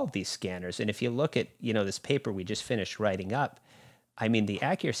with all of these scanners, and if you look at, this paper we just finished writing up, I mean, the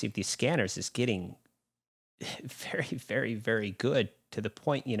accuracy of these scanners is getting very, very, very good, to the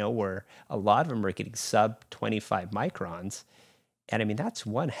point, where a lot of them are getting sub 25 microns. And I mean, that's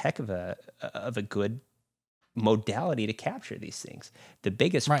one heck of a good modality to capture these things. The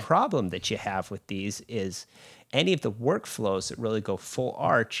biggest problem that you have with these is any of the workflows that really go full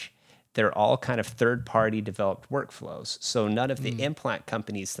arch, they're all kind of third-party developed workflows. So none of the implant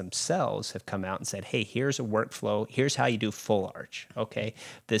companies themselves have come out and said, hey, here's a workflow. Here's how you do full arch. Okay,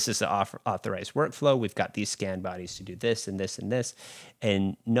 this is the authorized workflow. We've got these scan bodies to do this and this and this.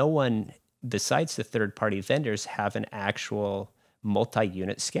 And no one besides the third-party vendors have an actual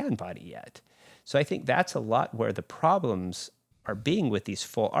multi-unit scan body yet. So I think that's a lot where the problems are being with these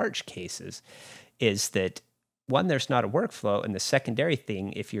full arch cases, is that, one, there's not a workflow, and the secondary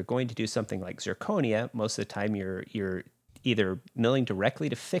thing, if you're going to do something like zirconia, most of the time you're either milling directly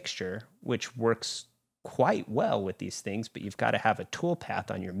to fixture, which works quite well with these things, but you've got to have a tool path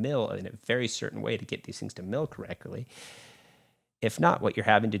on your mill in a very certain way to get these things to mill correctly. If not, what you're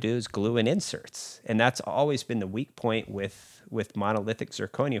having to do is glue in inserts. And that's always been the weak point with monolithic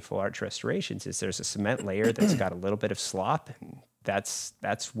zirconia full arch restorations, is there's a cement layer that's got a little bit of slop. And that's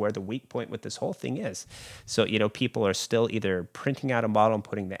where the weak point with this whole thing is. So, people are still either printing out a model and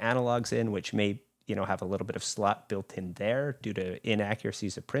putting the analogs in, which may, have a little bit of slop built in there due to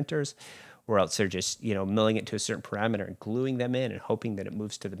inaccuracies of printers, or else they're just, milling it to a certain parameter and gluing them in and hoping that it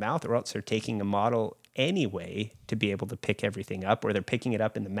moves to the mouth, or else they're taking a model anyway to be able to pick everything up, or they're picking it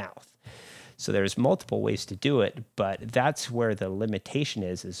up in the mouth. So there's multiple ways to do it, but that's where the limitation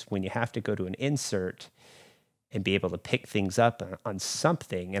is when you have to go to an insert and be able to pick things up on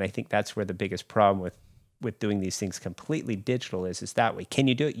something. And I think that's where the biggest problem with doing these things completely digital is that way. Can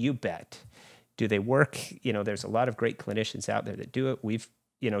you do it? You bet. Do they work? There's a lot of great clinicians out there that do it. We've,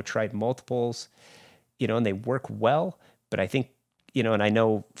 tried multiples, and they work well, but I think, and I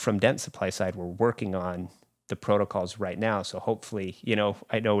know from Dent Supply side, we're working on the protocols right now. So hopefully,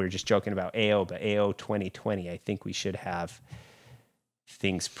 I know we were just joking about AO, but AO 2020, I think we should have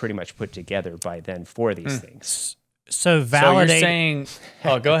things pretty much put together by then for these things. So validate. So you're saying,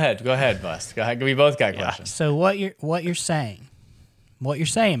 go ahead, Bust. Go ahead. We both got questions. So what you're saying,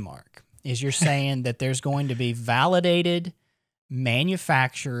 Mark, is you're saying that there's going to be validated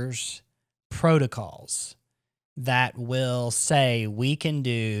manufacturers' protocols that will say we can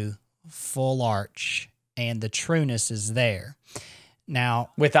do full arch and the trueness is there. Now,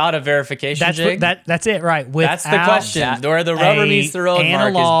 without a verification jig? That's it, right. That's the question. Where the rubber meets the road,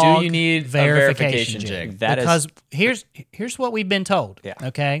 Mark, is do you need a verification jig? Because here's what we've been told,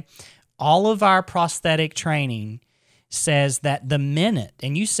 okay? All of our prosthetic training says that the minute,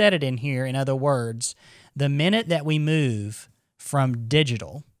 and you said it in here, in other words, the minute that we move from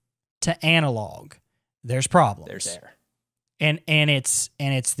digital to analog, there's problems. There's error. And it's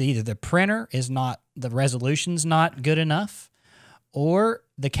either the printer is not, the resolution's not good enough, or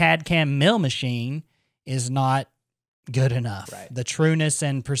the CAD/CAM mill machine is not good enough. Right. The trueness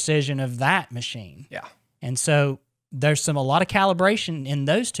and precision of that machine. Yeah. And so there's a lot of calibration in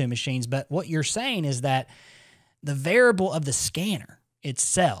those two machines, but what you're saying is that the variable of the scanner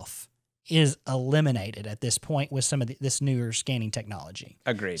itself is eliminated at this point with some of this newer scanning technology.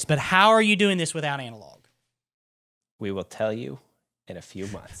 Agreed. But how are you doing this without analog? We will tell you in a few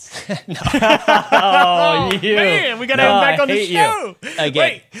months. Oh, man, we got to have him back on the show.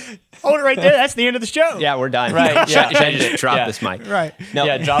 Again. Wait, hold it right there. That's the end of the show. Yeah, we're done. Right. Should I just drop this mic? Right. No.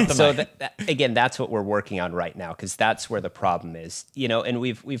 Yeah, drop the so mic. Again, that's what we're working on right now, because that's where the problem is. And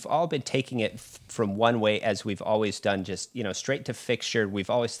we've all been taking it from one way, as we've always done, just straight to fixture. We've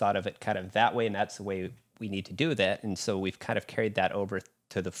always thought of it kind of that way, and that's the way we need to do that. And so we've kind of carried that over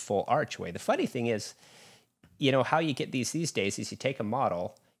to the full archway. The funny thing is, how you get these days is you take a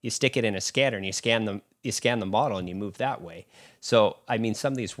model, you stick it in a scanner, and you scan the model, and you move that way. So,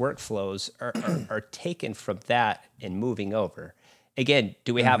 some of these workflows are taken from that and moving over. Again,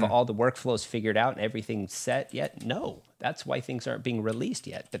 do we have all the workflows figured out and everything set yet? No. That's why things aren't being released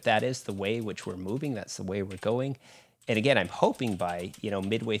yet. But that is the way which we're moving. That's the way we're going. And again, I'm hoping by,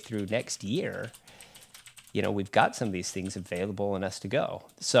 midway through next year, we've got some of these things available and us to go.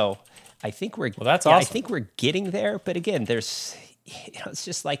 So I think we're awesome. I think we're getting there. But again, there's it's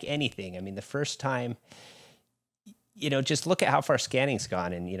just like anything. The first time, just look at how far scanning's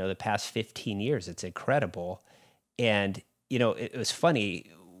gone in, the past 15 years. It's incredible. And, it was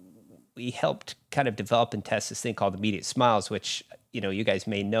funny. We helped kind of develop and test this thing called immediate smiles, which, you guys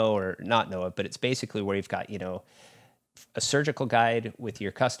may know or not know it, but it's basically where you've got, a surgical guide with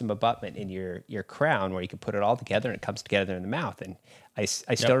your custom abutment in your crown, where you can put it all together and it comes together in the mouth. And I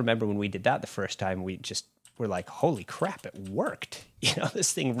still remember when we did that the first time, we're like, holy crap, it worked.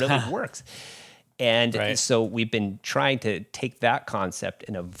 This thing really works. And so we've been trying to take that concept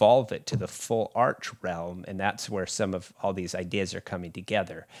and evolve it to the full arch realm. And that's where some of all these ideas are coming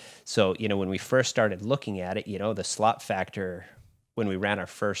together. So, when we first started looking at it, the slop factor, when we ran our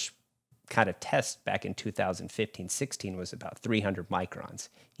first kind of test back in 2015-16 was about 300 microns.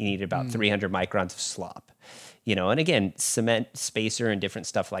 You needed about 300 microns of slop. And again, cement, spacer, and different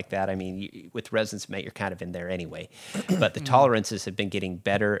stuff like that. With resin cement, you're kind of in there anyway. But the tolerances have been getting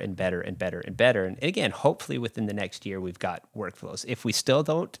better and better and better and better. And again, hopefully within the next year, we've got workflows. If we still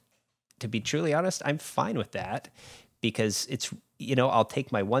don't, to be truly honest, I'm fine with that, because it's, I'll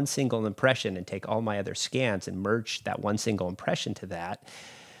take my one single impression and take all my other scans and merge that one single impression to that.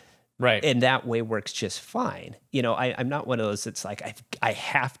 Right. And that way works just fine. I'm not one of those that's like, I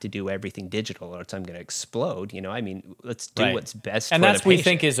have to do everything digital or else I'm going to explode. Let's do what's best and for that's the what we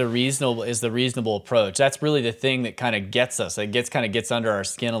patient. think is the reasonable approach. That's really the thing that kind of gets us. It gets under our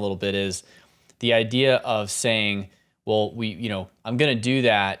skin a little bit, is the idea of saying, well, I'm going to do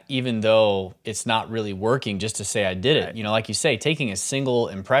that even though it's not really working, just to say I did it. Like you say, taking a single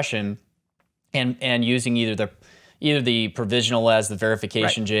impression and using either the provisional as the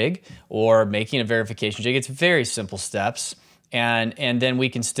verification jig, or making a verification jig. It's very simple steps. And then we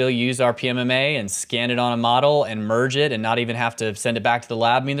can still use our PMMA and scan it on a model and merge it and not even have to send it back to the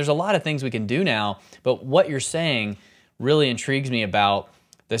lab. There's a lot of things we can do now, but what you're saying really intrigues me about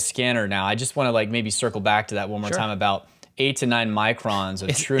the scanner now. I just want to maybe circle back to that one more time about 8 to 9 microns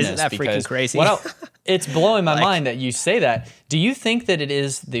of trueness. Isn't that freaking crazy? It's blowing my mind that you say that. Do you think that it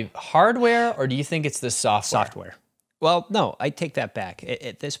is the hardware, or do you think it's the software? Well, no, I take that back.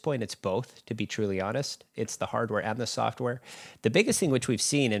 At this point, it's both, to be truly honest. It's the hardware and the software. The biggest thing which we've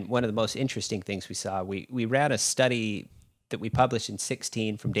seen, and one of the most interesting things we saw, we ran a study that we published in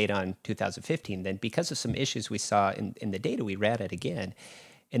 16 from data on 2015. Then because of some issues we saw in the data, we ran it again.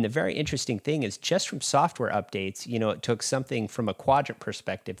 And the very interesting thing is, just from software updates, it took something from a quadrant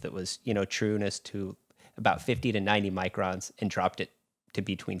perspective that was, trueness to about 50 to 90 microns, and dropped it to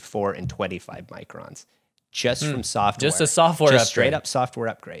between 4 and 25 microns. Just from software. Just a software Just upgrade. straight up software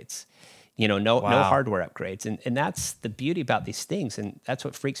upgrades. No hardware upgrades. And that's the beauty about these things. And that's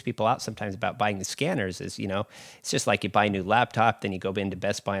what freaks people out sometimes about buying the scanners is, it's just like you buy a new laptop, then you go into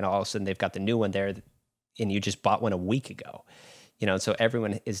Best Buy and all of a sudden they've got the new one there and you just bought one a week ago. So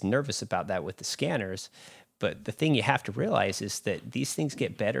everyone is nervous about that with the scanners. But the thing you have to realize is that these things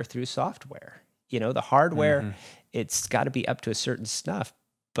get better through software. The hardware, it's got to be up to a certain snuff.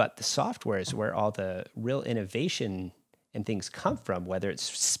 But the software is where all the real innovation and things come from, whether it's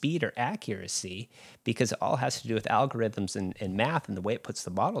speed or accuracy, because it all has to do with algorithms and math and the way it puts the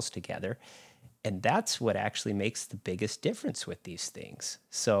models together. And that's what actually makes the biggest difference with these things.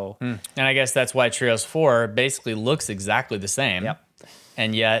 So, and I guess that's why Trios 4 basically looks exactly the same,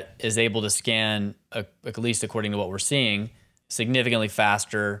 and yet is able to scan, at least according to what we're seeing, significantly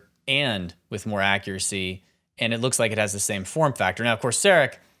faster and with more accuracy and it looks like it has the same form factor. Now, of course,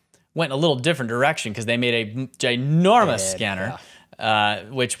 CEREC went in a little different direction because they made a ginormous scanner,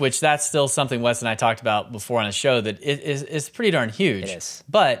 which that's still something Wes and I talked about before on a show that is pretty darn huge. It is.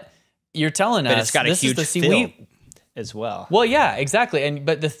 But you're telling us it's got this a huge is the fill as well. Well, yeah, exactly.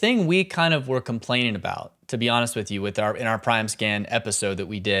 But the thing we kind of were complaining about, to be honest with you, in our Prime Scan episode that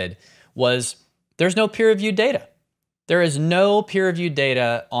we did, was there's no peer-reviewed data. There is no peer-reviewed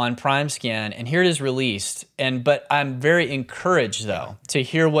data on Prime Scan, and here it is released. But I'm very encouraged, though, to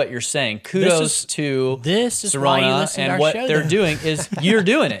hear what you're saying. Kudos to Sirona, and what they're doing is you're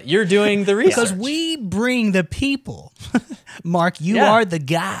doing it. You're doing the research. Because we bring the people. Mark, you are the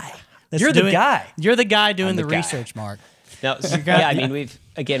guy. You're the guy. You're the guy doing the research, Mark. No, yeah, I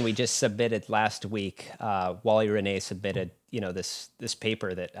mean, we just submitted last week. Wally Renee submitted, this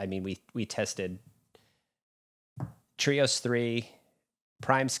paper that, I mean, we tested Trios 3,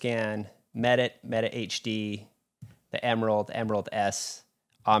 Prime Scan, Meta HD, the Emerald S,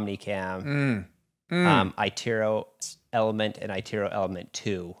 Omnicam, iTero Element, and iTero Element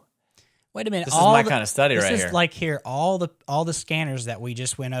 2. Wait a minute. This is my kind of study right here. This is like here, all the scanners that we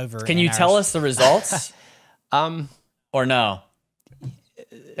just went over. Can you tell us the results? Or no?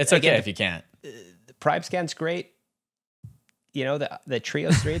 It's okay if you can't. The Prime Scan's great. The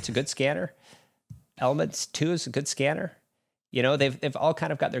Trios 3, it's a good scanner. Elements 2 is a good scanner. They've all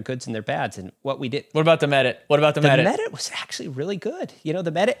kind of got their goods and their bads. And what we did. What about the Medit? What about the Medit? The Medit was actually really good. The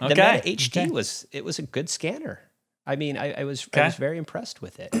Medit HD was a good scanner. I mean, I was very impressed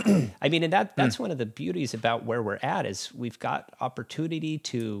with it. I mean, and that's one of the beauties about where we're at is we've got opportunity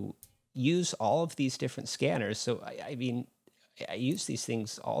to use all of these different scanners. So I mean, I use these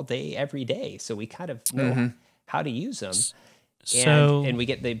things all day, every day. So we kind of know how to use them. And we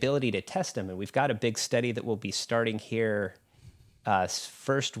get the ability to test them. And we've got a big study that will be starting here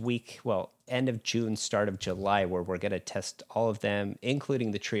first week, end of June, start of July, where we're going to test all of them, including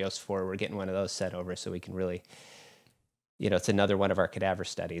the Trios 4. We're getting one of those sent over so we can really, it's another one of our cadaver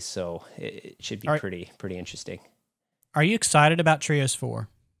studies. So it should be pretty interesting. Are you excited about Trios 4?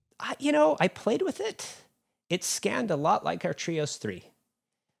 I played with it. It scanned a lot like our Trios 3.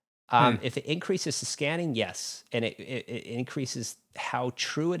 If it increases the scanning, yes. And it increases how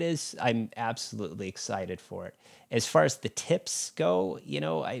true it is, I'm absolutely excited for it. As far as the tips go,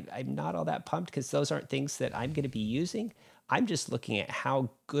 I'm not all that pumped because those aren't things that I'm going to be using. I'm just looking at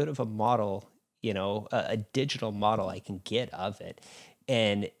how good of a model, a digital model I can get of it.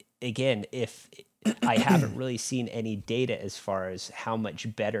 And again, if I haven't really seen any data as far as how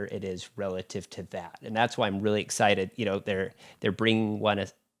much better it is relative to that. And that's why I'm really excited. They're bringing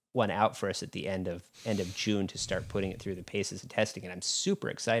one out for us at the end of June to start putting it through the paces of testing. And I'm super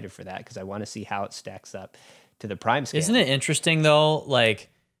excited for that because I want to see how it stacks up to the Prime Scan. Isn't it interesting though, like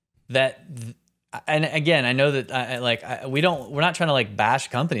that? And again, I know that we're not trying to like bash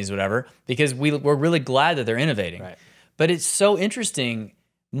companies or whatever, because we're really glad that they're innovating. Right. But it's so interesting,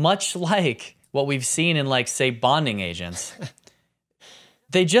 much like what we've seen in like, say, bonding agents.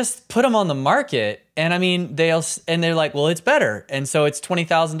 They just put them on the market, and I mean, they're like, well, it's better, and so it's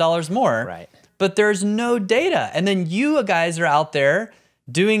 $20,000 more. Right. But there's no data, and then you guys are out there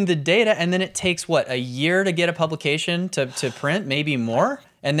doing the data, and then it takes what, a year to get a publication to print, maybe more.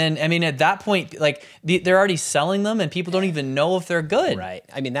 And then, I mean, at that point, like they're already selling them, and people don't even know if they're good. Right.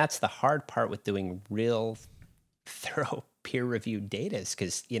 I mean, that's the hard part with doing real, thorough peer-reviewed data, is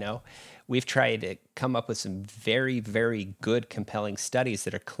because we've tried to come up with some very, very good, compelling studies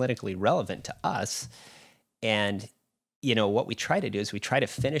that are clinically relevant to us. And, what we try to do is we try to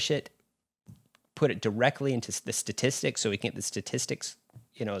finish it, put it directly into the statistics so we can get the statistics,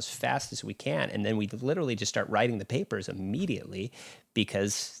 as fast as we can. And then we literally just start writing the papers immediately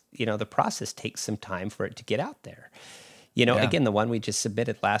because, the process takes some time for it to get out there. Again, the one we just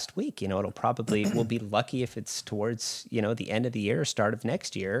submitted last week, we'll be lucky if it's towards, the end of the year, start of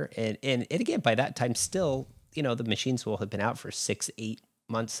next year. And again, by that time, still, the machines will have been out for 6-8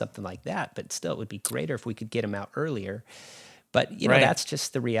 months, something like that. But still, it would be greater if we could get them out earlier. But, that's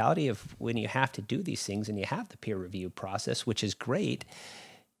just the reality of when you have to do these things and you have the peer review process, which is great.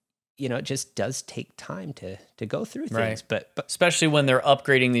 It just does take time to go through things. But especially when they're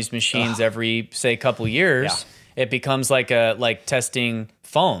upgrading these machines every, say, couple years. Yeah. It becomes like testing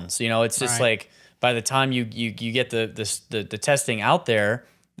phones. It's just like by the time you get the testing out there,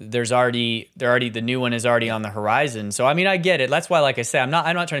 the new one is already on the horizon. So I mean, I get it. That's why, like I say, I'm not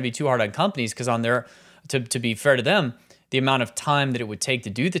trying to be too hard on companies, because on their to be fair to them, the amount of time that it would take to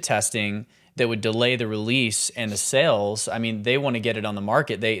do the testing that would delay the release and the sales. I mean, they want to get it on the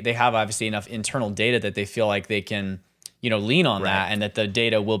market. They have obviously enough internal data that they feel like they can lean on that, and that the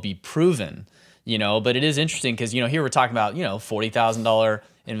data will be proven. But it is interesting because, here we're talking about, $40,000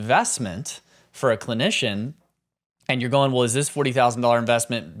 investment for a clinician, and you're going, well, is this $40,000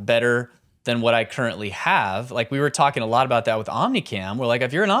 investment better than what I currently have? Like we were talking a lot about that with Omnicam. We're like,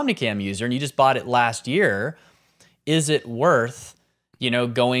 if you're an Omnicam user and you just bought it last year, is it worth,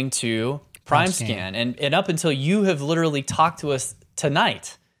 going to PrimeScan? And up until you have literally talked to us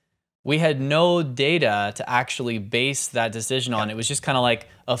tonight, we had no data to actually base that decision on. It was just kind of like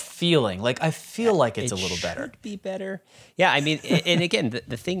a feeling. Like, I feel like it's a little better. It should be better. Yeah, I mean, and again,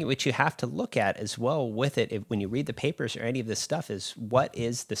 the thing which you have to look at as well with it, when you read the papers or any of this stuff, is what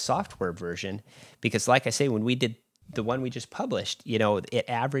is the software version? Because like I say, when we did the one we just published, it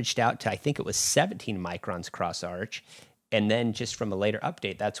averaged out to, I think it was 17 microns cross arch. And then just from a later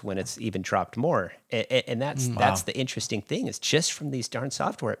update, that's when it's even dropped more. And that's the interesting thing, is just from these darn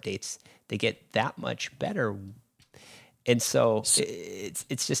software updates, they get that much better. And so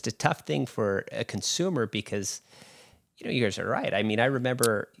it's just a tough thing for a consumer because, you guys are right. I mean, I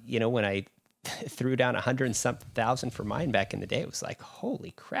remember, when I threw down 100 and something thousand for mine back in the day, it was like,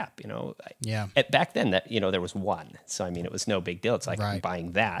 holy crap, Yeah. Back then, that there was one. So, I mean, it was no big deal. It's like I'm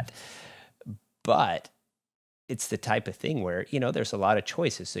buying that. But it's the type of thing where, there's a lot of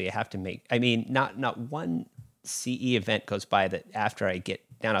choices. So you have to make, I mean, not one CE event goes by that after I get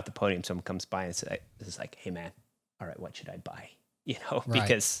down off the podium, someone comes by and says, it's like, hey man, all right, what should I buy?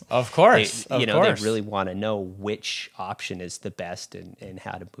 Because of course, they really want to know which option is the best and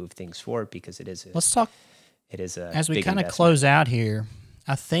how to move things forward, because it is. Let's talk. It is a as we kind of investment. close out here.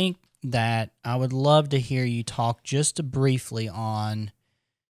 I think that I would love to hear you talk just briefly on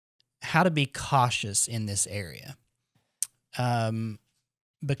how to be cautious in this area.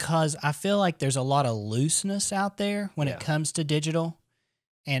 Because I feel like there's a lot of looseness out there when it comes to digital.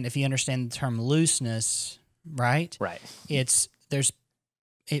 And if you understand the term looseness, right? Right.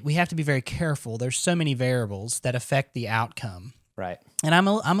 We have to be very careful. There's so many variables that affect the outcome. Right. And I'm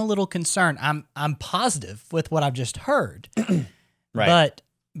a little concerned. I'm positive with what I've just heard. Right.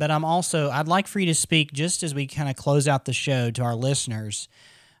 But I'm also, I'd like for you to speak just as we kind of close out the show to our listeners.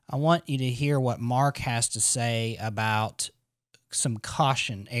 I want you to hear what Mark has to say about some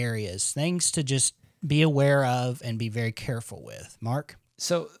caution areas, things to just be aware of and be very careful with. Mark?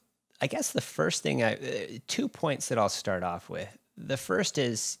 So I guess the first thing, 2 points that I'll start off with. The first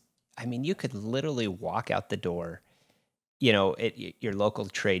is, I mean, you could literally walk out the door, at your local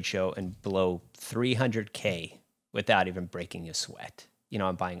trade show and blow $300K without even breaking a sweat.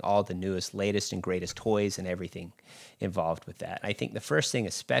 I'm buying all the newest, latest, and greatest toys and everything involved with that. I think the first thing,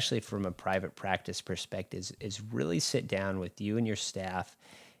 especially from a private practice perspective, is really sit down with you and your staff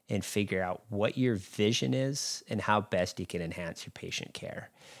and figure out what your vision is and how best you can enhance your patient care.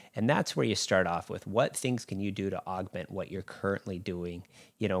 And that's where you start off with what things can you do to augment what you're currently doing,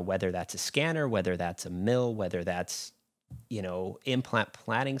 whether that's a scanner, whether that's a mill, whether that's, implant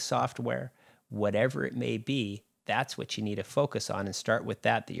planning software, whatever it may be. That's what you need to focus on and start with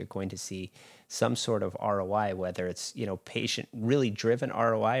that you're going to see some sort of ROI, whether it's, patient really driven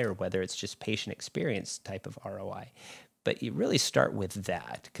ROI or whether it's just patient experience type of ROI. But you really start with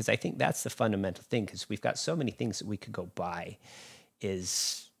that, because I think that's the fundamental thing, because we've got so many things that we could go buy,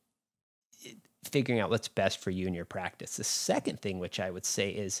 is figuring out what's best for you and your practice. The second thing, which I would say,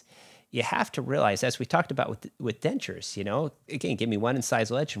 is you have to realize, as we talked about with dentures, again, give me one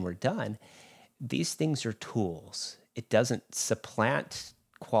incisal edge and we're done. These things are tools. It doesn't supplant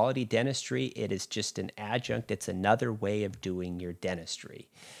quality dentistry. It is just an adjunct. It's another way of doing your dentistry.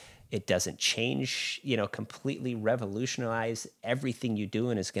 It doesn't change, completely revolutionize everything you do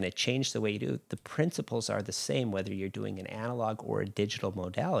and is going to change the way you do. The principles are the same, whether you're doing an analog or a digital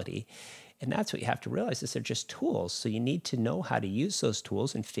modality. And that's what you have to realize, is they're just tools. So you need to know how to use those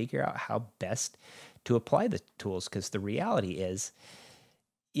tools and figure out how best to apply the tools. Because the reality is,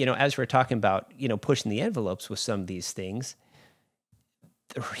 as we're talking about, pushing the envelopes with some of these things,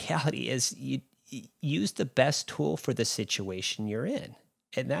 the reality is you use the best tool for the situation you're in.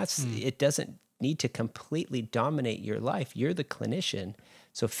 And that's, it doesn't need to completely dominate your life. You're the clinician.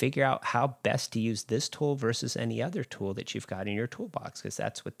 So figure out how best to use this tool versus any other tool that you've got in your toolbox, because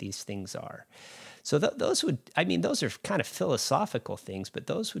that's what these things are. So those are kind of philosophical things, but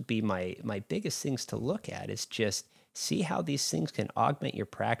those would be my biggest things to look at, is just see how these things can augment your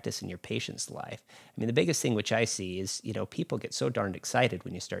practice and your patient's life. I mean, the biggest thing which I see is, people get so darned excited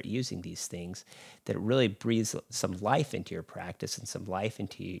when you start using these things that it really breathes some life into your practice and some life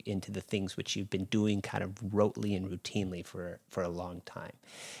into the things which you've been doing kind of rotely and routinely for a long time.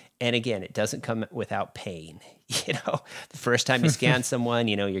 And again, it doesn't come without pain. The first time you scan someone,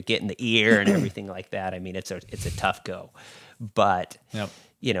 you're getting the ear and everything like that. I mean, it's a tough go. But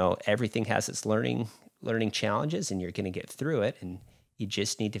you know, everything has its learning challenges, and you're going to get through it. And you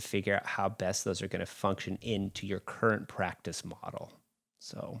just need to figure out how best those are going to function into your current practice model.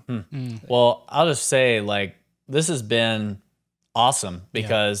 So, Well, I'll just say, like, this has been awesome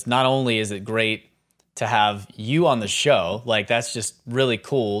because not only is it great to have you on the show, like that's just really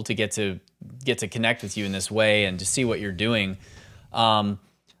cool to get to connect with you in this way and to see what you're doing.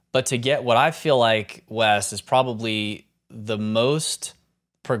 But to get what I feel like, Wes, is probably the most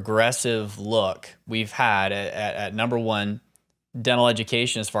progressive look we've had at number one, dental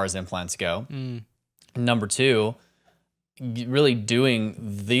education as far as implants go. Number two, really doing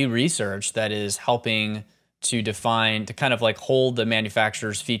the research that is helping to define, to kind of like hold the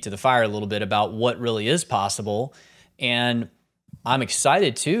manufacturer's feet to the fire a little bit about what really is possible. And I'm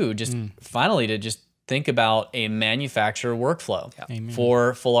excited too, just finally to just think about a manufacturer workflow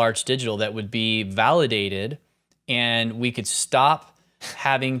for Full Arch Digital that would be validated, and we could stop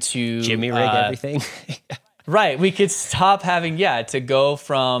having to Jimmy rig everything. Right. We could stop having, to go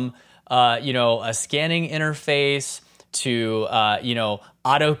from, you know, a scanning interface to, you know,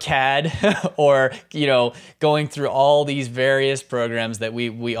 AutoCAD or, you know, going through all these various programs that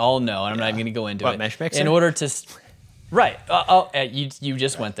we all know. And I'm not even going to go into it. Mesh Mixer? In order to, right. You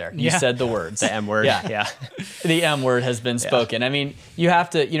just went there. You said the words. The M word. Yeah. The M word has been spoken. I mean, you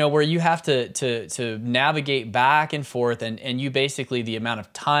have to, you know, where you have to navigate back and forth, and you basically, the amount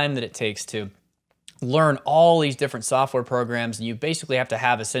of time that it takes to learn all these different software programs, and you basically have to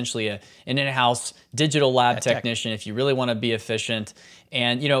have essentially an in-house digital lab technician if you really want to be efficient.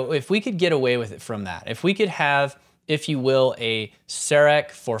 And, you know, if we could get away with it from that, if we could have, if you will, a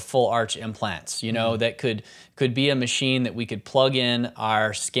CEREC for full arch implants, you know, that could be a machine that we could plug in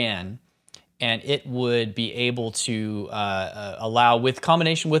our scan, and it would be able to allow, with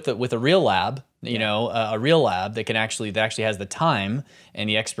combination with a real lab, you know, a real lab that actually has the time and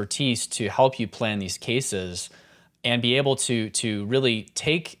the expertise to help you plan these cases, and be able to really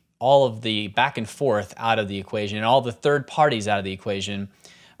take all of the back and forth out of the equation and all the third parties out of the equation.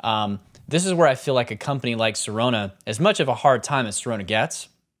 This is where I feel like a company like Sirona, as much of a hard time as Sirona gets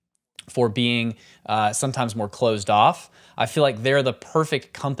for being sometimes more closed off, I feel like they're the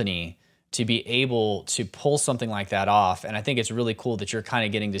perfect company to be able to pull something like that off. And I think it's really cool that you're kind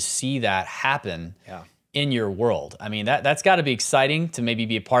of getting to see that happen in your world. I mean, that's got to be exciting to maybe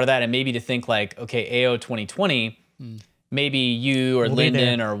be a part of that, and maybe to think like, okay, AO 2020, maybe you or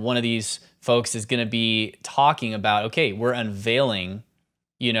Lyndon or one of these folks is going to be talking about, okay, we're unveiling,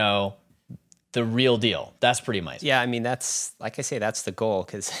 you know, the real deal. That's pretty amazing. Yeah, I mean, that's, like I say, that's the goal,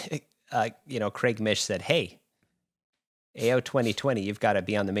 because, you know, Craig Mish said, hey, AO 2020, you've got to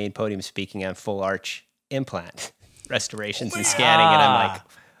be on the main podium speaking on full arch implant restorations and scanning. And I'm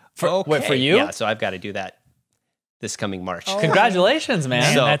like, wait, for you? Yeah, so I've got to do that this coming March. Congratulations,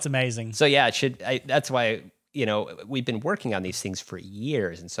 man. So, that's amazing. So yeah, that's why, you know, we've been working on these things for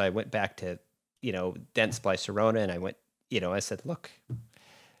years. And so I went back to, you know, Dent Supply Sirona, and I went, you know, I said, look,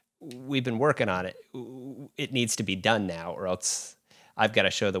 we've been working on it. It needs to be done now, or else I've got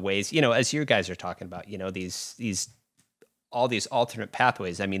to show the ways, you know, as you guys are talking about, you know, all these alternate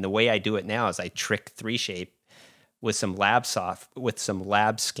pathways. I mean, the way I do it now is I trick 3Shape with some lab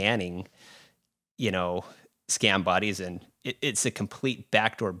scanning, you know, scan bodies, and it's a complete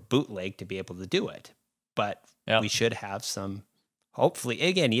backdoor bootleg to be able to do it. But we should have some, hopefully,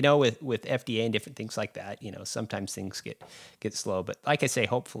 again, you know, with FDA and different things like that, you know, sometimes things get slow. But like I say,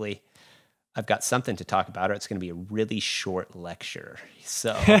 hopefully I've got something to talk about, or it's going to be a really short lecture.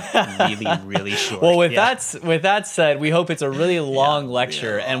 So really, really short. Well, with that said, we hope it's a really long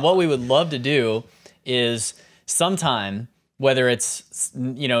lecture. Really long. And what we would love to do is sometime, whether it's,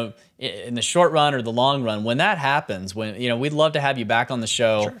 you know, in the short run or the long run, when that happens, when, you know, we'd love to have you back on the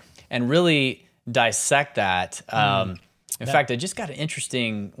show and really dissect that. In fact, I just got an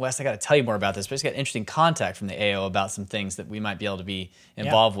interesting, Wes, I got to tell you more about this, but I just got an interesting contact from the AO about some things that we might be able to be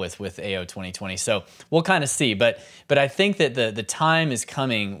involved with AO 2020. So we'll kind of see. But I think that the time is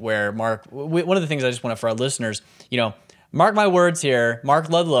coming where, Mark, one of the things I just want to, for our listeners, you know, mark my words here, Mark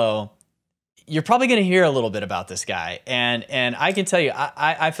Ludlow, you're probably going to hear a little bit about this guy. And I can tell you,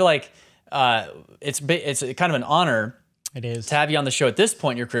 I feel like it's kind of an honor. It is to have you on the show at this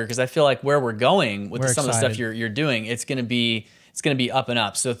point in your career, because I feel like where we're going with some of the stuff you're doing, it's going to be up and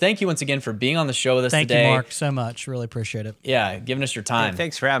up. So thank you once again for being on the show with us today. Thank you, Mark, so much. Really appreciate it. Yeah, giving us your time. Hey,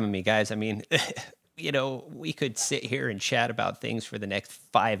 thanks for having me, guys. I mean, you know, we could sit here and chat about things for the next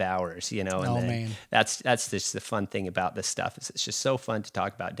 5 hours, you know, and man. That's just the fun thing about this stuff, is it's just so fun to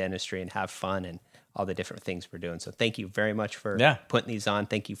talk about dentistry and have fun and all the different things we're doing. So thank you very much for putting these on.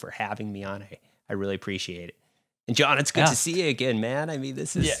 Thank you for having me on. I really appreciate it. And John, it's good to see you again, man. I mean,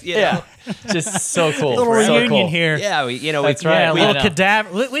 this is just so cool. A little so reunion cool. here. Yeah, That's right. Yeah, a little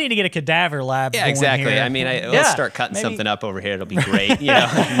cadaver. We need to get a cadaver lab. Yeah, going exactly. here. I mean, we'll start cutting something up over here. It'll be great.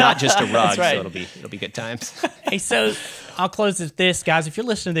 Not just a rug. right. So it'll be good times. Hey, so I'll close with this, guys. If you're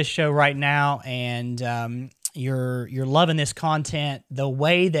listening to this show right now and you're loving this content, the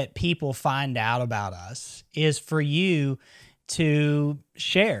way that people find out about us is for you to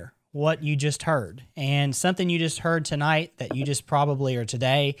share what you just heard, and something you just heard tonight that you just probably, or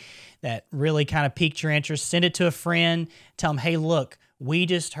today, that really kind of piqued your interest. Send it to a friend. Tell them, hey, look, we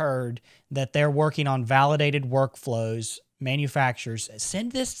just heard that they're working on validated workflows. Manufacturers,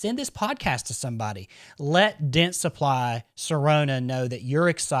 send this podcast to somebody. Let Dent Supply Sirona know that you're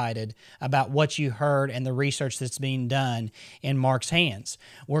excited about what you heard and the research that's being done in Mark's hands.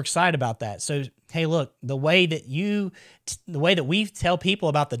 We're excited about that. So, hey, look, the way that we tell people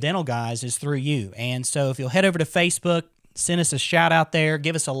about the dental guys is through you. And so if you'll head over to Facebook, send us a shout out there,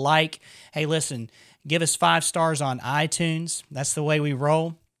 give us a like. Hey, listen, give us 5 stars on iTunes. That's the way we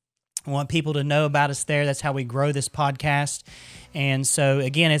roll. I want people to know about us there. That's how we grow this podcast. And so,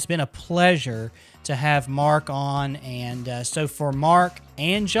 again, it's been a pleasure to have Mark on. And so for Mark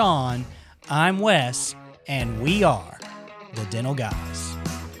and John, I'm Wes, and we are the Dental Guys.